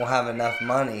willing, we'll have enough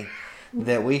money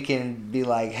that we can be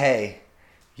like, hey,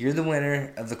 you're the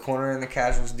winner of the Corner and the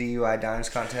Casuals DUI Dimes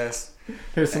contest.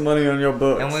 Here's some money on your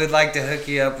books. And we would like to hook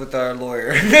you up with our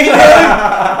lawyer.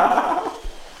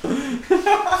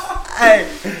 Hey,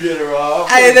 get her off.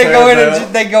 Hey,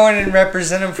 they go in and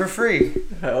represent him for free.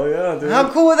 Hell yeah, dude. How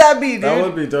cool would that be, dude? That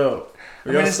would be dope.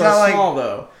 We gotta it's start not small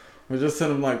though. We just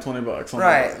sent him like $20.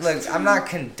 Right. Look, I'm not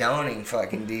condoning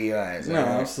fucking DUIs. No, right?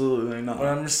 absolutely not. But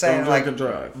I'm just saying, Don't like, drink and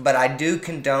drive. but I do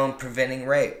condone preventing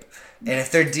rape. And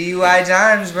if they're DUI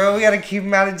dimes, bro, we gotta keep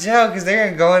them out of jail because they're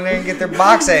gonna go in there and get their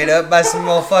box ate up by some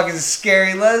old fucking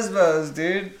scary lesbos,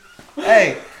 dude.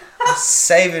 Hey, I'm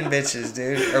saving bitches,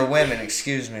 dude. Or women,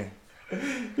 excuse me.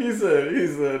 He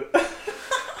said,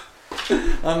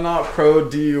 I'm not pro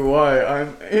DUI.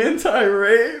 I'm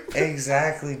anti-rape.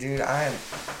 Exactly, dude. I am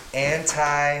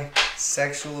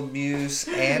anti-sexual abuse,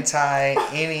 anti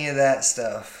any of that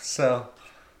stuff. So,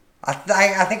 I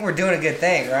think we're doing a good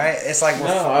thing, right? It's like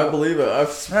I believe it. I've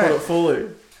put it fully.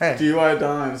 Hey. DUI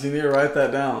dimes. You need to write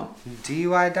that down.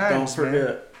 DUI dimes. Don't forget.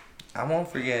 Man. I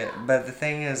won't forget. But the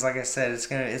thing is, like I said,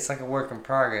 it's like a work in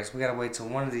progress. We gotta wait till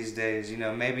one of these days. You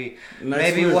know, maybe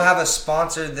we'll have a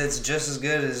sponsor that's just as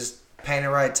good as Paint It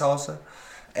Right Tulsa,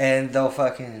 and they'll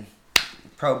fucking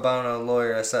pro bono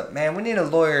lawyer us up. Man, we need a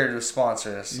lawyer to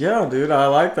sponsor us. Yeah, dude. I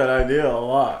like that idea a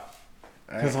lot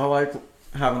because Right. I like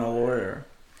having a lawyer.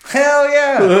 Hell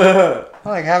yeah! I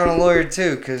like having a lawyer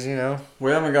too, cause you know We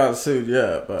haven't got sued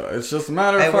yet, but it's just a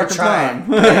matter of hey, we're fucking trying. time.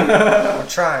 We're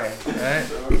trying, right?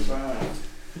 We're trying.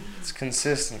 It's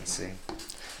consistency.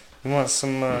 You want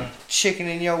some chicken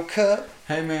in your cup?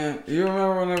 Hey man, you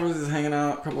remember when I was just hanging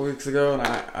out a couple weeks ago and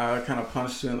I kind of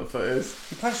punched you in the face?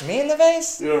 You punched me in the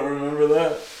face? You don't remember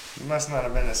that? You must not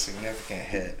have been a significant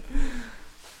hit.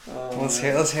 Let's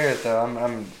man. hear it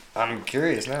though. I'm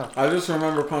curious now. I just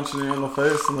remember punching you in the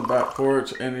face in the back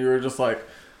porch, and you were just like,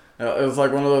 it was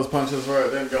like one of those punches where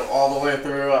it didn't go all the way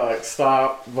through. I like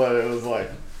stopped, but it was like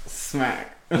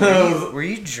smack. Were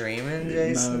you dreaming,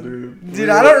 Jason? No, dude. Dude,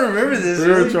 I don't remember this. We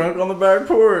were Really. drunk on the back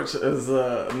porch as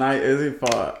night Izzy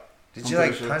fought. Did you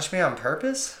like punch me on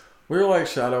purpose? We were like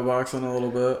shadow boxing a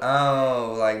little bit.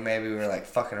 Oh, like maybe we were like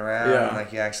fucking around Yeah. and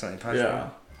like you accidentally punched Yeah.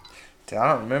 me. Dude,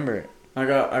 I don't remember it. I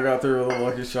got through with a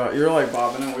lucky shot. You were like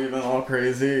bobbing and weaving all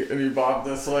crazy, and you bobbed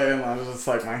this way, and I was just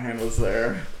like, my hand was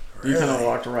there. You kind of Really?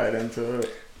 walked right into it.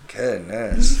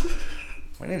 Goodness.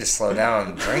 We need to slow down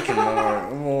on drinking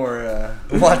more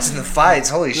watching the fights.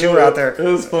 Holy shit, we're out there. It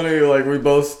was funny, like, we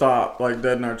both stopped, like,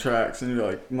 dead in our tracks, and you're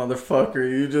like, motherfucker,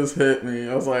 you just hit me.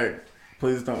 I was like,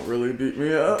 please don't really beat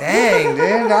me up. Dang,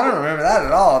 dude. I don't remember that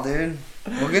at all, dude.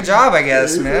 Well, good job, I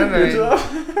guess, man. Good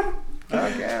job.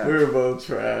 Okay. We were both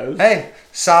trash. Hey,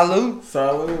 salute.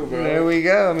 Salud, bro. There we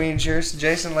go. I mean, cheers to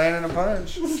Jason landing a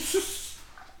punch.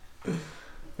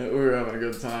 We were having a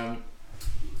good time.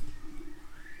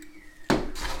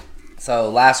 So,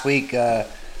 last week, the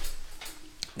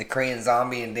Korean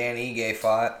Zombie and Dan Ige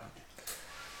fought.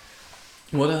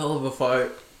 What a hell of a fight.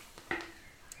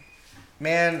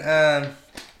 Man,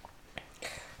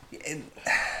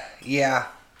 yeah.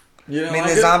 You know, I mean,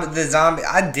 the zombie,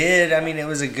 I did. I mean, it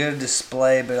was a good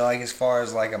display, but like as far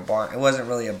as like a barn, it wasn't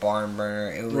really a barn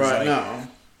burner. It was right, like no.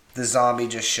 the zombie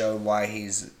just showed why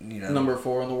he's, you know, Number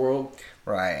 4 in the world.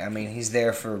 right. I mean, he's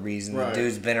there for a reason. Right. The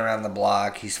dude's been around the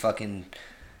block. He's fucking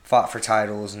fought for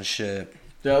titles and shit.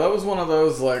 Yeah, that was one of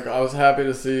those, like, I was happy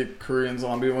to see Korean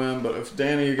Zombie win, but if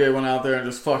Danny Ige went out there and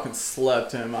just fucking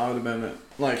slept him, I would have been,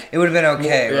 like... It would have been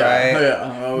okay, yeah, right?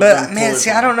 Yeah. But, man,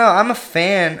 see, I don't know. I'm a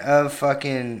fan of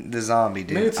fucking the zombie,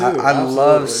 dude. Me too, I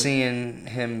love absolutely. seeing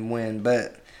him win,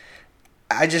 but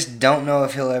I just don't know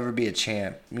if he'll ever be a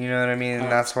champ. You know what I mean?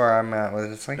 And that's where I'm at with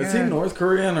it. It's like, Is he North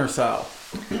Korean or South?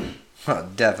 well,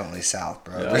 definitely South,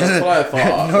 bro. Yeah, that's what I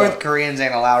thought. North but- Koreans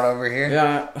ain't allowed over here.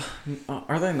 Yeah.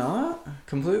 Are they not?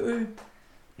 Completely?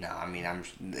 No, I mean,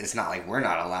 it's not like we're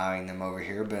not allowing them over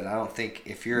here, but I don't think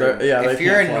if you're They if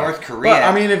you're can't in fly. North Korea, But,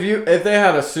 I mean, if they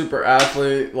had a super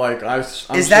athlete, like, I'm is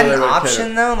sure that they an would option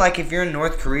cater. though? Like, if you're in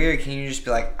North Korea, can you just be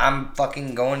like, I'm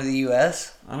fucking going to the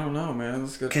U.S.? I don't know, man.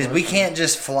 That's a good Because we question. can't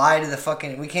just fly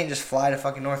to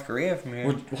fucking North Korea from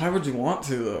here. Why would you want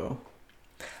to, though?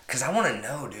 Because I want to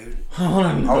know, dude. I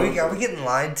want to know. Are we getting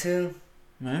lied to?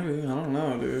 Maybe. I don't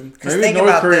know, dude. 'Cause Maybe think North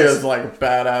about Korea this. is like a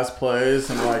badass place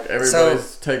and like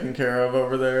everybody's taken care of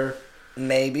over there.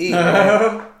 Maybe.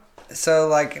 Right? So,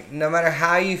 like, no matter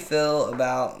how you feel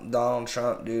about Donald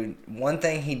Trump, dude, one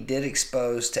thing he did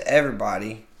expose to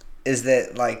everybody is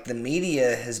that, like, the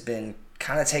media has been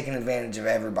kind of taking advantage of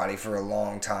everybody for a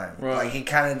long time. Right. Like, he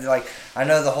kind of, like, I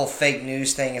know the whole fake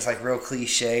news thing is, like, real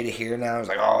cliche to hear now. It's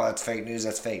like, oh, that's fake news,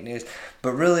 that's fake news.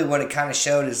 But really what it kind of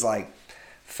showed is, like,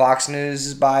 Fox News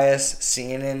is biased,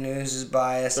 CNN News is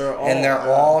biased, They're they're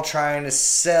all trying to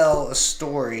sell a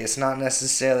story. It's not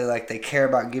necessarily like they care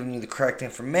about giving you the correct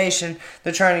information.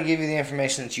 They're trying to give you the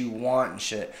information that you want and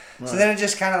shit. Right. So then it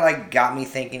just kind of like got me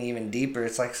thinking even deeper.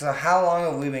 It's like, so how long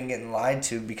have we been getting lied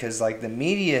to? Because like the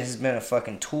media has been a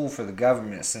fucking tool for the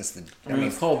government since the... I mean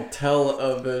it's called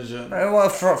television. Well,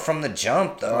 from the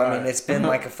jump though. Right. I mean, it's been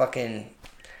like a fucking...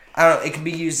 I don't know, it can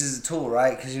be used as a tool,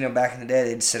 right? Because, you know, back in the day,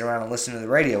 they'd sit around and listen to the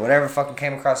radio. Whatever fucking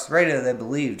came across the radio, they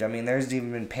believed. I mean, there's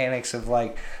even been panics of,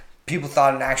 like, people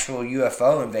thought an actual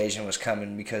UFO invasion was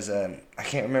coming because, I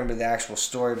can't remember the actual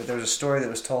story, but there was a story that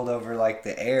was told over, like,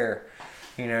 the air,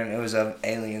 you know, and it was of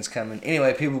aliens coming.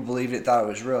 Anyway, people believed it, thought it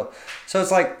was real. So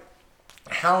it's like,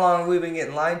 how long have we been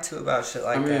getting lied to about shit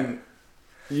like that?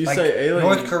 You like, say alien.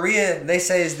 North Korea, they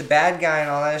say is the bad guy and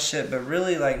all that shit, but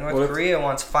really, like, North Korea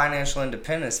wants financial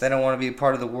independence. They don't want to be a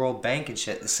part of the World Bank and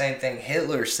shit. The same thing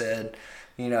Hitler said,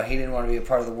 you know, he didn't want to be a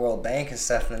part of the World Bank and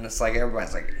stuff, and then it's like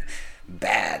everybody's like,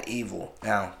 bad, evil.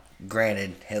 Now,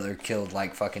 granted, Hitler killed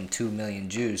like fucking 2 million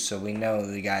Jews, so we know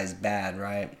the guy's bad,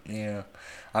 right? You know,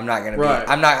 I'm not gonna be.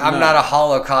 I'm not a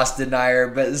Holocaust denier,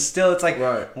 but still, it's like,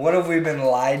 what have we been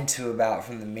lied to about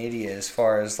from the media as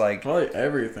far as like probably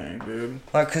everything, dude.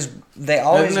 Like, cause they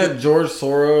always isn't it George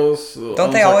Soros?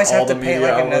 Don't they always have to paint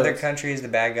like another country as the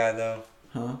bad guy though?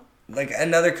 Huh? Like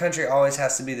another country always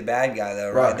has to be the bad guy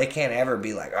though, right? They can't ever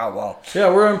be like, oh well.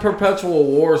 Yeah, we're in perpetual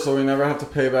war, so we never have to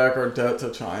pay back our debt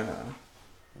to China.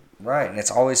 Right, and it's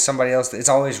always somebody else. It's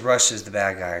always Russia's the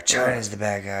bad guy, or China's the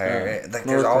bad guy. Or, like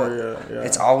there's always,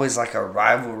 it's always like a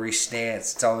rivalry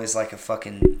stance. It's always like a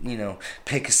fucking, you know,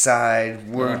 pick a side.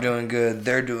 We're doing good,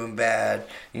 they're doing bad.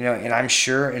 You know, and I'm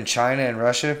sure in China and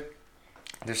Russia,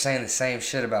 they're saying the same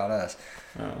shit about us.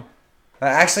 Oh.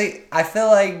 Actually, I feel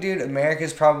like, dude,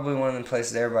 America's probably one of the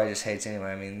places everybody just hates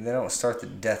anyway. I mean, they don't start the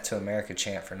Death to America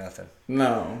chant for nothing.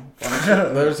 No,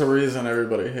 there's a reason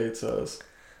everybody hates us.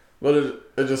 But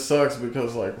it just sucks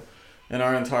because, like, in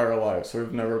our entire lives,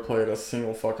 we've never played a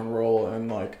single fucking role in,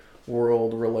 like,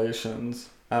 world relations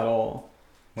at all.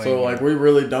 So, like, we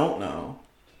really don't know.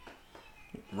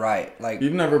 Right. Like,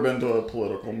 you've never been to a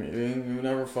political meeting. You've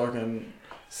never fucking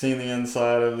seen the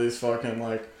inside of these fucking,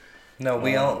 like... No,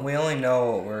 we only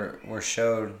know what we're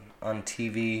showed on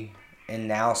TV and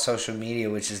now social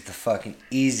media, which is the fucking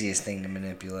easiest thing to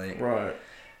manipulate. Right.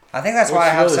 I think that's why I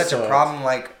have such a problem,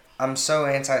 like... I'm so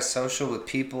antisocial with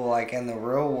people, like, in the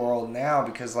real world now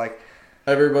because, like...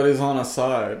 everybody's on a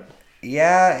side.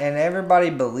 Yeah, and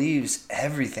everybody believes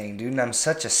everything, dude. And I'm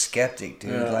such a skeptic,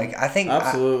 dude. Yeah, like, I think...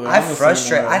 absolutely. I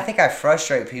think I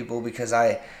frustrate people because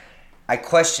I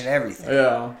question everything.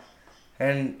 Yeah.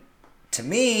 And to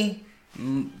me,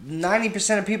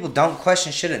 90% of people don't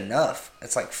question shit enough.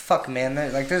 It's like, fuck, man.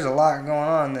 There's a lot going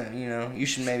on that, you know, you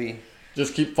should maybe...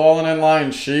 just keep falling in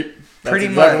line, sheep. That's pretty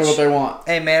exactly much what they want.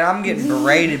 Hey, man, I'm getting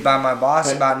berated by my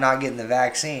boss about not getting the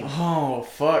vaccine. Oh,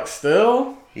 fuck,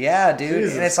 still? Yeah, dude.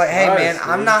 Jesus and it's like, hey, Christ, man, dude.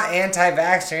 I'm not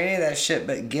anti-vax or any of that shit,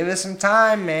 but give it some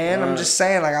time, man. I'm just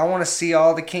saying, like, I want to see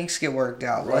all the kinks get worked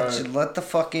out. Let the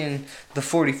fucking, the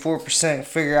 44%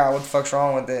 figure out what the fuck's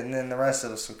wrong with it, and then the rest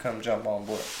of us will come jump on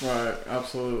board. Right,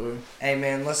 absolutely. Hey,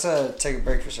 man, let's take a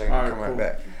break for a second. All right, come cool. right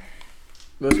back.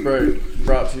 This break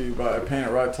brought to you by Paint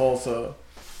It Right Tulsa.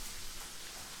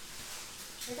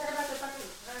 You talking about the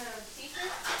fucking teacher?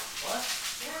 What?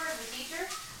 You remember the teacher?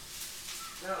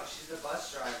 No, she's the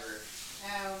bus driver.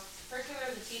 Oh, first there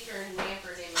was a teacher in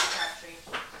Manford named Crabtree.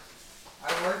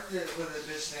 I worked with a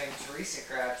bitch named Teresa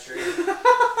Crabtree.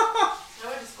 I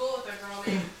went to school with a girl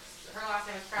named, her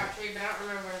last name was Crabtree, but I don't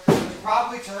remember her name.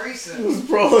 Probably Teresa. It was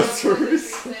probably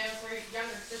Teresa. It was her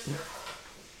younger sister.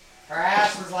 Her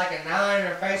ass was like a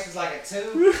 9, her face was like a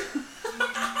 2.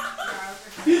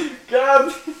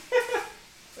 God.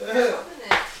 Open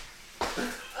this.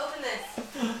 Open this.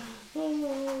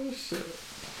 Oh, shit.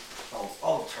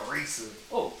 Oh, Teresa.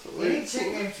 Oh, Any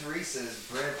chick named Teresa is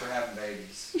bred for having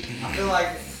babies. I feel like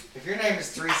if your name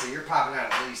is Teresa, you're popping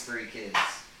out at least 3 kids.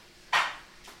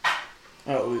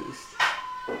 At least.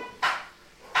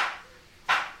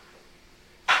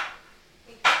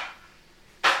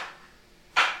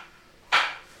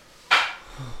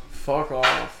 Fuck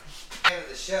off. End of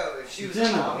the show, if she was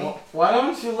Jenna, Tommy, why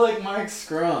don't you like Mike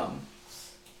Scrum?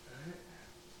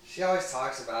 she always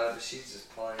talks about it, but she's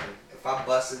just playing. If I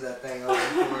busted that thing open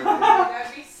for her,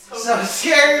 That'd be so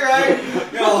scary, right?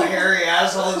 You little hairy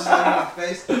asshole just on my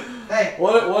face. Hey.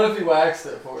 What if he waxed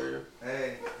it for you?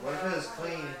 Hey, what if it was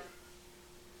clean?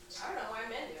 I don't know why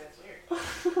men do it.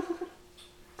 It's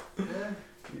weird. Yeah.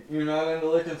 You're not into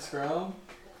licking Scrum?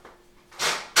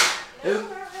 No, not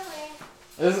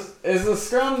really. Is the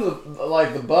scrum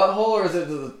like the butthole or is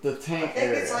it the tank I think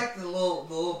area? it's like the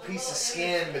little piece of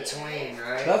skin between,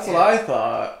 right? That's what I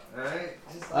thought. Right?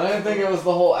 Just I didn't think it was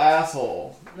the whole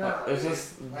asshole. No, it's dude.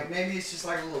 just Like maybe it's just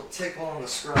like a little tickle on the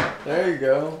scrub. there you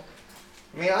go.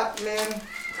 I mean,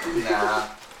 nah.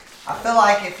 I feel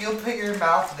like if you'll put your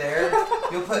mouth there,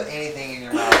 you'll put anything in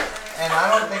your mouth. And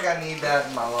I don't think I need that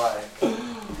in my life.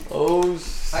 Oh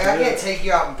shit. Like, I can't take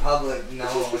you out in public knowing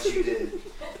what you did.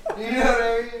 You know what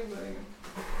I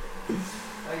mean?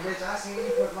 Like bitch, I seen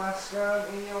you put my scrub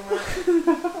in your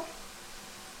mouth.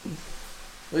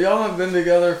 Well, y'all have been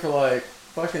together for like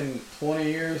fucking 20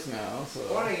 years now, so.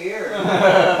 20 years.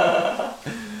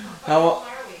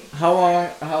 How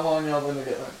long y'all been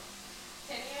together?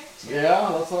 10 years? Yeah,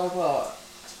 that's what I thought.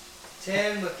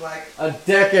 10 with like A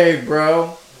decade, bro.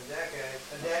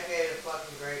 a decade of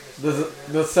fucking greatness.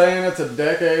 Does saying it's a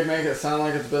decade make it sound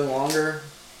like it's been longer?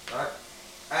 Right.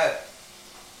 Hey,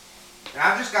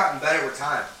 I've just gotten better with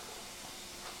time.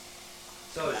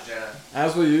 So is Jenna.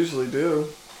 As we usually do.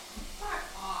 Fuck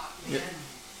off, Yeah. man.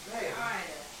 Hey, God.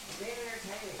 being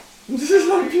entertaining. This is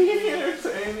like being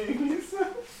entertaining, he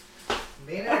said.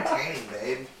 Being entertaining,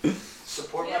 babe.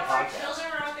 Support You my know, our podcast. children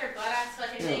are out there butt ass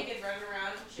fucking Yeah. naked running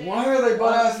around and shit. Why are they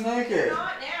butt ass They're naked?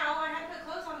 not now. I had to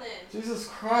put clothes on them. Jesus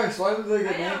Christ, why did they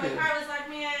get I know, naked? but I was like,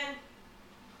 man,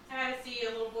 I had to see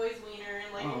a little boy's wiener,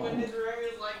 and like, he went into the room,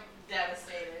 he was like,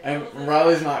 devastated. I was And like,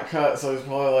 Riley's not cut, so he's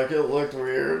probably like, it looked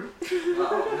weird.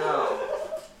 Oh,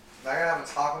 no. I gotta have a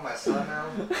talk with my son now.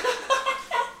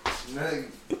 No,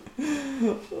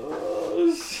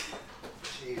 Oh, shit.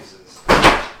 Jesus.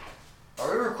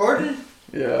 Are we recording?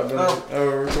 Yeah, I've been Oh.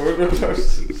 recorded our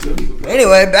shit.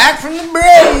 Anyway, back from the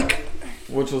break.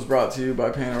 Which was brought to you by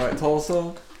Painter Right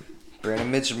Tulsa.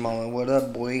 Brandon Mitchell, what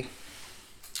up, boy?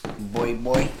 Boy.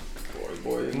 Boy,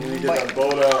 you need to get that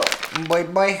boat out. Boy.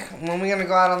 When we gonna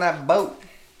go out on that boat?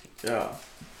 Yeah,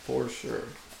 for sure.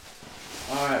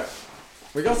 Alright.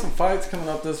 We got some fights coming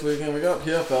up this weekend. We got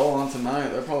PFL on tonight.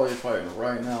 They're probably fighting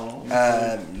right now.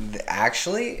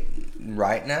 Actually,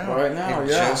 right now. Right now, it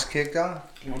yeah. just kicked off.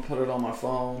 I'm gonna put it on my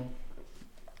phone.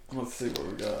 Let's see what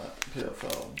we got.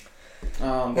 PFL.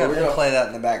 Yeah, But we'll play that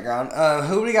in the background.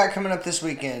 Who do we got coming up this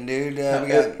weekend, dude?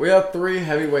 we have 3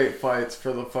 heavyweight fights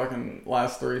for the fucking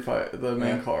last 3 the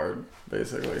main card,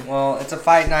 basically. Well, it's a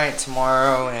fight night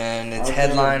tomorrow, and it's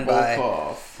headlined by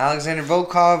Alexander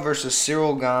Volkov versus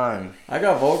Cyril Gane. I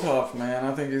got Volkov, man.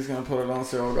 I think he's gonna put it on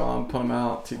Cyril Gane, put him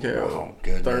out, TKO. Oh,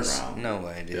 goodness. Third round. No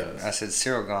way, dude. Yes. I said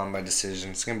Cyril Gane by decision.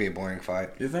 It's going to be a boring fight.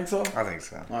 You think so? I think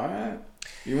so. All right.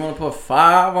 You want to put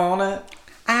 5 on it?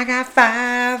 I got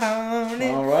 5 on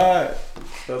it. All right.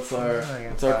 That's I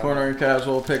got our 5. corner and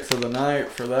casual picks of the night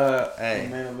for that Hey.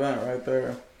 main event right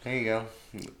there. There you go.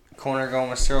 Corner going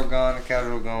with Cyril Gane, the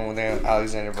casual going with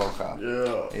Alexander Volkov.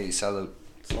 Yeah. Hey, salute.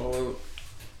 Salute.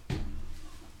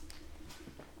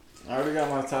 I already got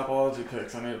my Topology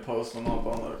picks. I need to post them up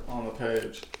on the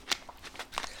page.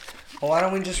 Well, why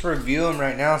don't we just review them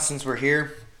right now since we're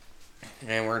here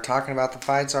and we're talking about the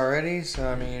fights already? So,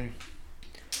 I mean,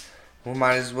 we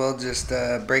might as well just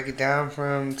break it down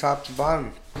from top to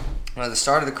bottom. The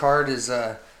start of the card is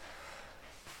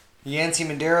Yancy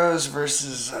Medeiros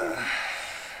versus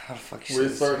how the fuck you say We're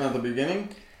this? starting at the beginning?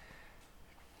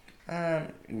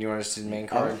 You want us to do the main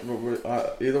card?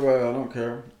 Either way, I don't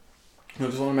care. I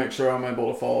just want to make sure I'm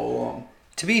able to follow along.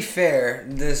 To be fair,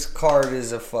 this card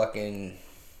is a fucking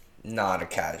not a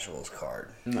casuals card.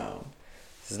 No.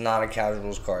 This is not a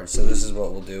casuals card, so this is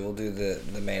what we'll do. We'll do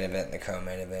the main event and the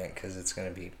co-main event because it's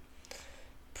going to be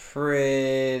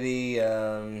pretty...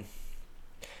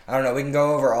 I don't know. We can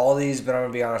go over all these, but I'm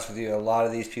going to be honest with you. A lot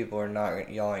of these people are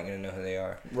not... Y'all ain't going to know who they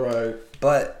are. Right.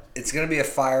 But it's going to be a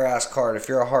fire-ass card. If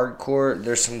you're a hardcore,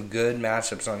 there's some good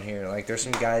matchups on here. Like, there's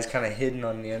some guys kind of hidden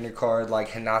on the undercard,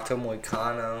 like Renato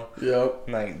Moicano. Yep.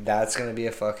 Like, that's going to be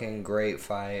a fucking great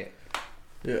fight.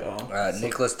 Yeah.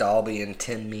 Nicholas Dalby and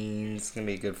Tim Means. It's going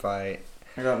to be a good fight.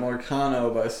 I got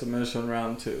Moicano by submission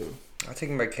round 2. I'll take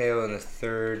him by KO in the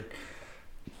 3rd.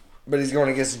 But he's going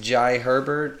against Jai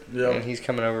Herbert. Yep. And he's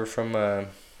coming over from...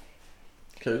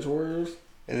 Cage Warriors?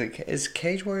 Is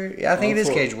Cage Warrior? Yeah, I think it is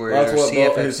Cage Warrior. That's what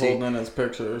CFFC. he's holding in his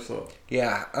picture, so...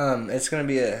 Yeah, it's going to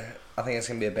be I think it's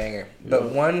going to be a banger. But Yeah.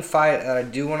 one fight that I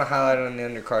do want to highlight on the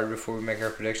undercard before we make our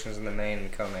predictions in the main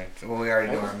and co-main. Well, we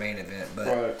already know our main event, but...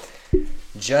 Right.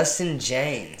 Justin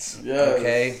James. Yes.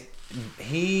 Okay?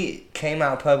 He came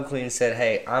out publicly and said,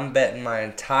 hey, I'm betting my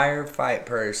entire fight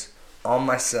purse on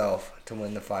myself to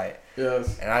win the fight.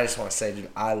 Yes. And I just want to say, dude,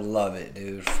 I love it,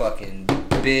 dude. Fucking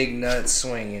big nuts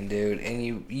swinging, dude. And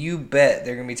you bet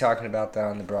they're going to be talking about that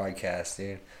on the broadcast,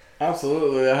 dude.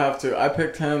 Absolutely, I have to. I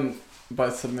picked him by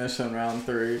submission round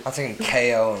 3. I'm thinking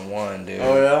KO in 1, dude.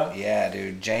 Oh, yeah? Yeah,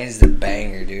 dude. Jane's the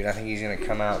banger, dude. I think he's going to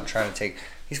come out and try to take...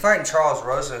 He's fighting Charles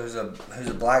Rosa, who's a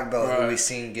black belt who we've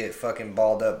seen get fucking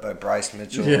balled up by Bryce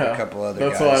Mitchell and a couple other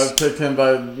guys. That's why I picked him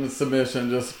by submission,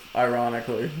 just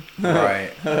ironically.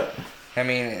 Right. I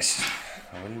mean,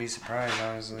 I wouldn't be surprised,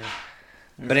 honestly.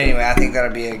 But anyway, I think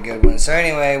that'll be a good one. So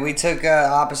anyway, we took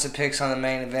opposite picks on the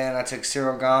main event. I took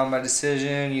Cyril Gane by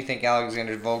decision. You think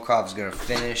Alexander Volkov is going to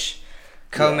finish.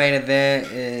 Co-main event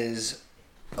is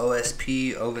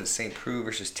OSP, Ovin St. Preux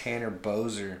versus Tanner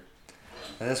Boser.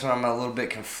 And this one I'm a little bit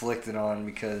conflicted on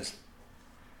because,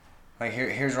 like,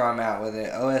 here's where I'm at with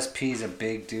it. OSP is a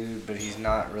big dude, but he's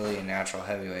not really a natural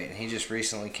heavyweight. And he just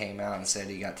recently came out and said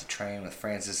he got to train with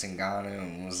Francis Ngannou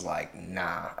and was like,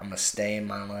 nah, I'm going to stay in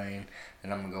my lane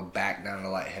and I'm going to go back down to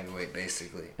light heavyweight,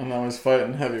 basically. And now he's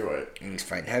fighting heavyweight. And he's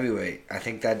fighting heavyweight. I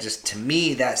think that just, to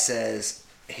me, that says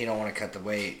he don't want to cut the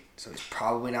weight. So he's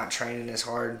probably not training as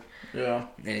hard. Yeah.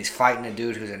 And he's fighting a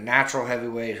dude who's a natural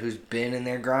heavyweight who's been in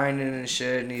there grinding and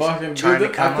shit. And he's fucking trying to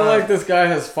come I feel like this guy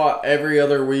has fought every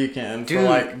other weekend for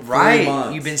like 3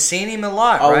 months. You've been seeing him a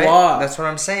lot, right? A lot. That's what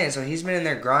I'm saying. So he's been in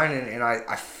there grinding, and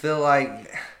I feel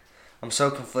like I'm so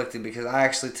conflicted because I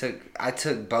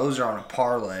took Boser on a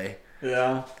parlay.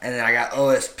 Yeah. And then I got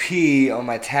OSP on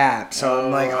my tap.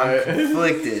 So I'm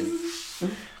conflicted.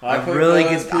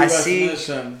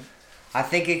 I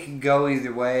think it could go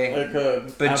either way. It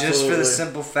could. But Absolutely. Just for the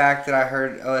simple fact that I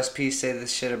heard OSP say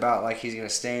this shit about like he's going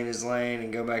to stay in his lane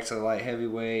and go back to the light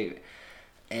heavyweight.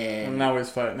 And now he's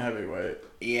fighting heavyweight.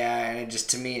 Yeah, and it just,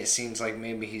 to me, it seems like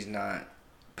maybe he's not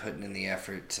putting in the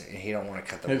effort. He don't want to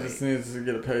cut the weight. He just needs to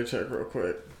get a paycheck real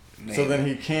quick. Maybe. So then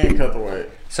he can cut the weight.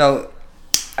 So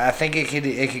I think it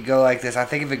could go like this. I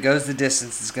think if it goes the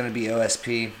distance, it's going to be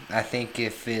OSP. I think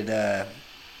if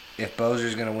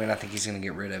Boser's going to win, I think he's going to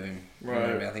get rid of him. Right. You know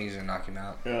what I mean? I think he's going to knock him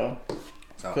out. Yeah.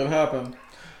 So. Could happen.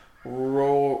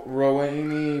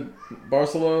 Roweni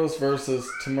Barcelos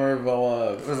versus Timur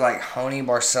Valev. It was like Honey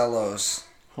Barcelos.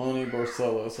 Honey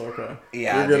Barcelos, okay.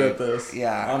 Yeah, you're good at this.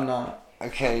 Yeah. I'm not.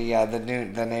 Okay, yeah, the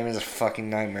name is a fucking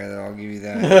nightmare, though. I'll give you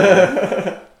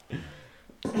that.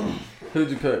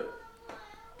 Who'd you pick?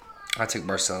 I took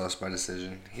Barcelos by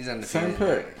decision. He's undefeated. Same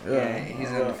pick. Yeah, he's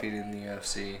undefeated in the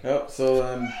UFC. Yep, so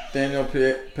then Daniel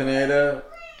Pineda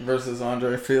versus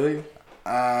Andre Fili.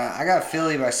 I got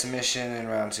Philly by submission in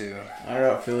round 2. I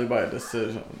got Philly by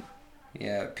decision.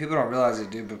 Yeah, people don't realize it,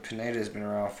 dude, but Pineda's been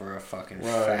around for a fucking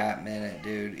fat minute,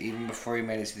 dude. Even before he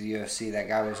made it to the UFC, that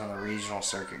guy was on the regional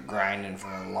circuit grinding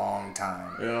for a long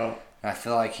time. Yeah. And I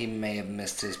feel like he may have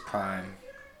missed his prime.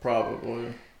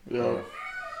 Probably. Yeah.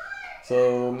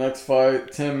 So, next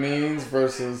fight, Tim Means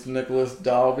versus Nicholas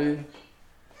Dalby.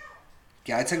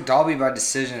 Yeah, I took Dalby by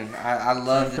decision. I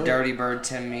love the Dirty Bird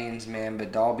Tim Means, man,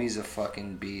 but Dalby's a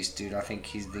fucking beast, dude. I think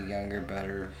he's the younger,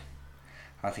 better.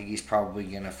 I think he's probably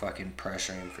going to fucking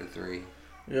pressure him for 3.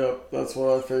 Yep, that's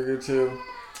what I figured too.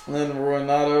 And then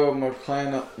Renato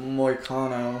Moicano.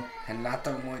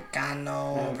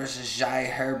 Versus Jai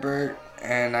Herbert.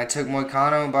 And I took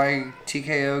Moicano by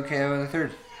TKO, KO in the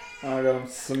 3rd. I got him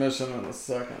submission in the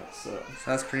 2nd, so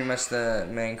that's pretty much the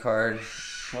main card.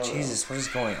 Jesus, what is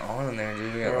going on in there,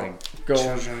 dude? We got like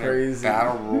going crazy.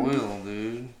 Battle Royal,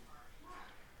 dude.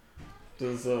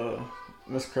 Does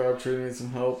Miss Crabtree need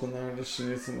some help in there? Does she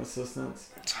need some assistance?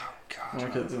 Oh God. My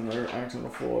kid's in there acting a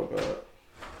fool, I bet.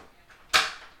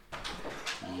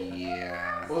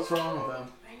 Yeah. What's wrong with them?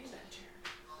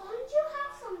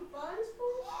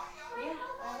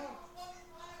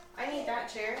 I need that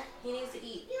chair. He needs to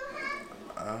eat.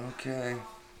 Okay.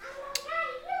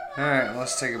 Alright,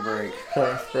 let's take a break.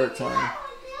 Okay, break time.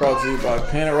 Brought to you by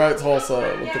Planet Rights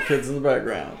Wholesale with the kids in the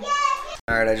background.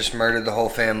 Alright, I just murdered the whole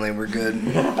family. We're good.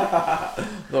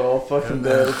 They're all fucking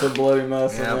dead. It's a bloody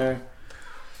mess in there.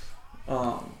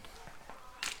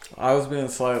 I was being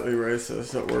slightly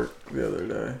racist at work the other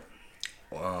day.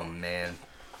 Oh, man.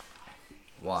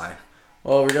 Why?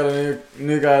 Well, we got a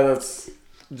new guy that's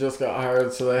just got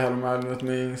hired, so they had him riding with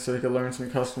me so he could learn some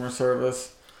customer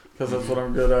service. Because that's what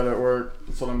I'm good at work.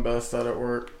 That's what I'm best at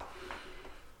work.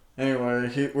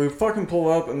 Anyway, we fucking pull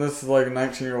up, and this is like a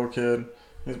 19-year-old kid.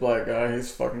 He's a black guy.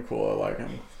 He's fucking cool. I like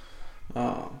him.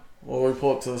 Well, we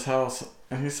pull up to his house,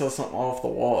 and he says something off the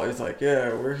wall. He's like,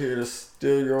 yeah, we're here to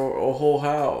steal your whole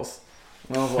house.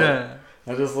 And I was like,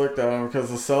 I just looked at him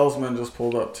because the salesman just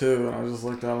pulled up too, and I just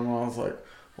looked at him, and I was like,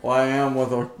 well, I am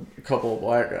with a couple of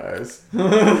black guys.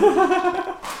 Damn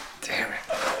it.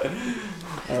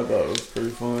 I thought it was pretty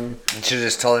funny. You should have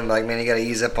just told him, like, man, you gotta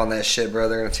ease up on that shit, bro.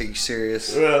 They're gonna take you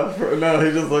serious. Yeah, no,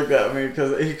 he just looked at me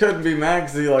because he couldn't be mad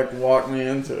because he, like, walked me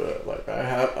into it. Like, I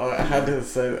had to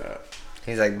say that.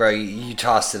 He's like, bro, you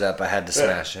tossed it up. I had to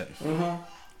smash it. All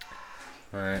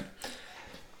right.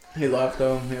 He laughed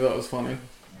though. He thought it was funny.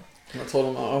 I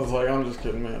told him, I was like, I'm just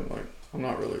kidding, man. Like, I'm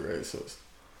not really racist.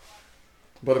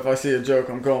 But if I see a joke,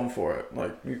 I'm going for it.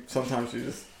 Like, sometimes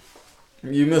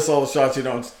you miss all the shots you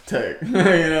don't take. You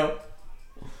know?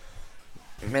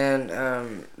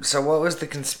 Man, so what was the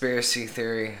conspiracy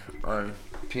theory on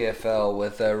PFL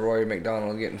with Rory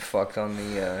McDonald getting fucked on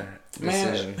the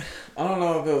decision? Man, I don't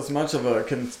know if it was much of a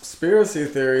conspiracy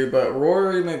theory, but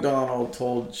Rory McDonald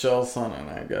told Chael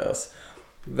Sonnen, I guess,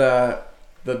 that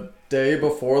the day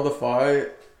before the fight,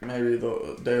 maybe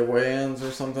the day of weigh-ins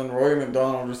or something, Rory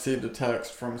McDonald received a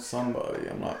text from somebody.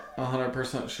 I'm not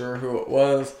 100% sure who it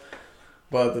was,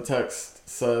 but the text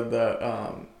said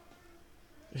that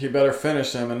he better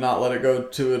finish him and not let it go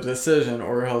to a decision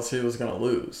or else he was going to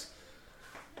lose.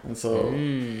 And so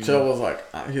Chael was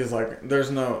like, he's like,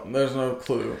 there's no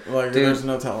clue. Like, dude, there's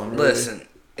no telling. Really. Listen,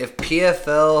 if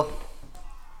PFL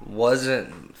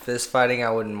wasn't fist fighting,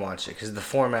 I wouldn't watch it because the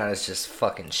format is just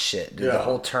fucking shit, dude. Yeah, the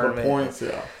whole tournament. The points,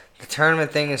 yeah. The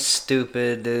tournament thing is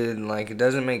stupid, dude. Like, it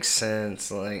doesn't make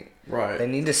sense. Like, right. They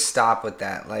need to stop with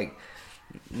that. Like,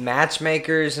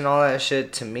 matchmakers and all that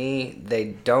shit, to me, they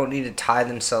don't need to tie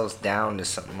themselves down to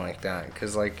something like that.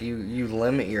 Because, like, you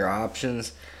limit your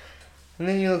options. And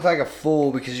then you look like a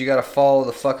fool because you got to follow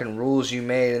the fucking rules you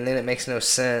made. And then it makes no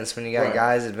sense when you got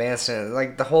guys advancing it.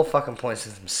 Like, the whole fucking point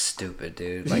system's stupid,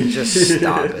 dude. Like, just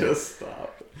stop it. Just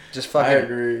stop. Just fucking... I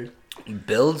agree.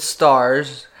 Build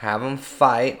stars, have them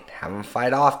fight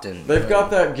often. They've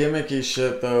got that gimmicky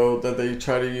shit though that they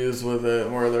try to use with it,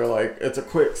 where they're like, it's a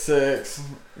quick 6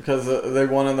 because they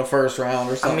won in the first round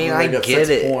or something. I mean, I get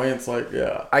 6 points, like,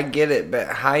 yeah. I get it, but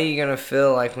how you gonna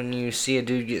feel like when you see a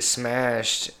dude get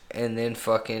smashed and then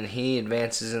fucking he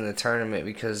advances in the tournament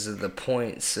because of the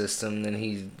point system than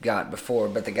he got before,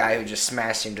 but the guy who just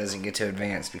smashed him doesn't get to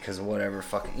advance because of whatever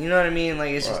fucking, you know what I mean?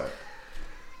 Like, it's just.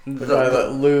 The guy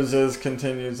that loses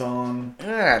continues on.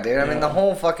 Yeah, dude. I mean, the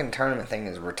whole fucking tournament thing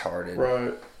is retarded.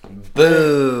 Right.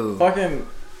 Boo. Fucking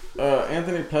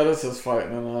Anthony Pettis is fighting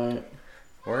tonight.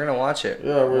 We're gonna watch it.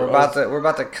 Yeah, we're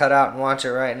about to cut out and watch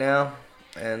it right now.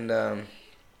 And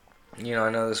you know,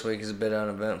 I know this week is a bit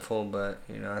uneventful, but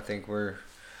you know, I think we're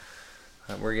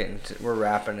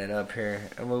wrapping it up here.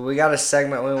 And we got a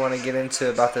segment we want to get into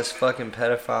about this fucking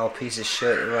pedophile piece of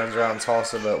shit that runs around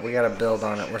Tulsa, but we got to build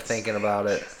on it. We're thinking about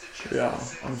it. Yeah,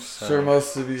 I'm sure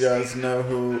most of you guys know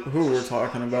who we're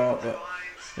talking about, but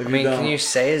if can you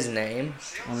say his name?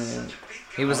 I mean,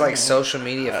 he was like social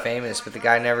media famous, but the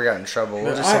guy never got in trouble.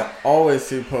 I always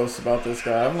see posts about this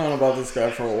guy. I've known about this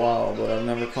guy for a while, but I've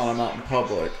never caught him out in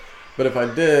public. But if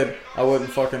I did, I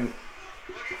wouldn't fucking...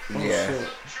 Shit.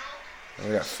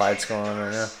 We got fights going on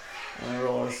right now. I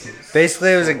realize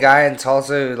basically, it was a guy in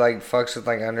Tulsa who like fucks with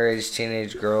like underage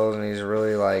teenage girls, and he's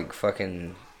really like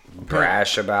fucking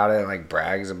brash about it, like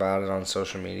brags about it on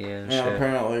social media and shit.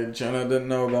 Apparently Jenna didn't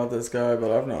know about this guy,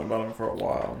 but I've known about him for a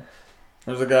while.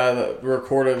 There's a guy that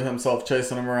recorded himself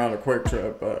chasing him around a Quick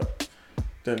Trip, but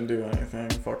didn't do anything.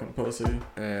 Fucking pussy.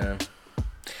 Yeah.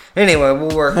 Anyway,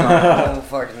 we'll work on it. We'll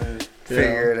fucking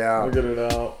figure it out. We'll get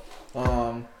it out.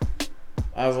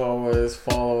 As always,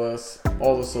 follow us,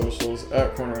 all the socials,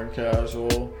 at Corner and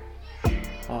Casual.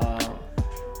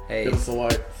 Hey, give us a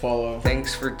like, follow.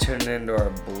 Thanks for tuning into our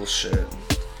bullshit.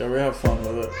 Yeah, we have fun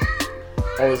with it.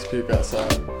 Always puke outside.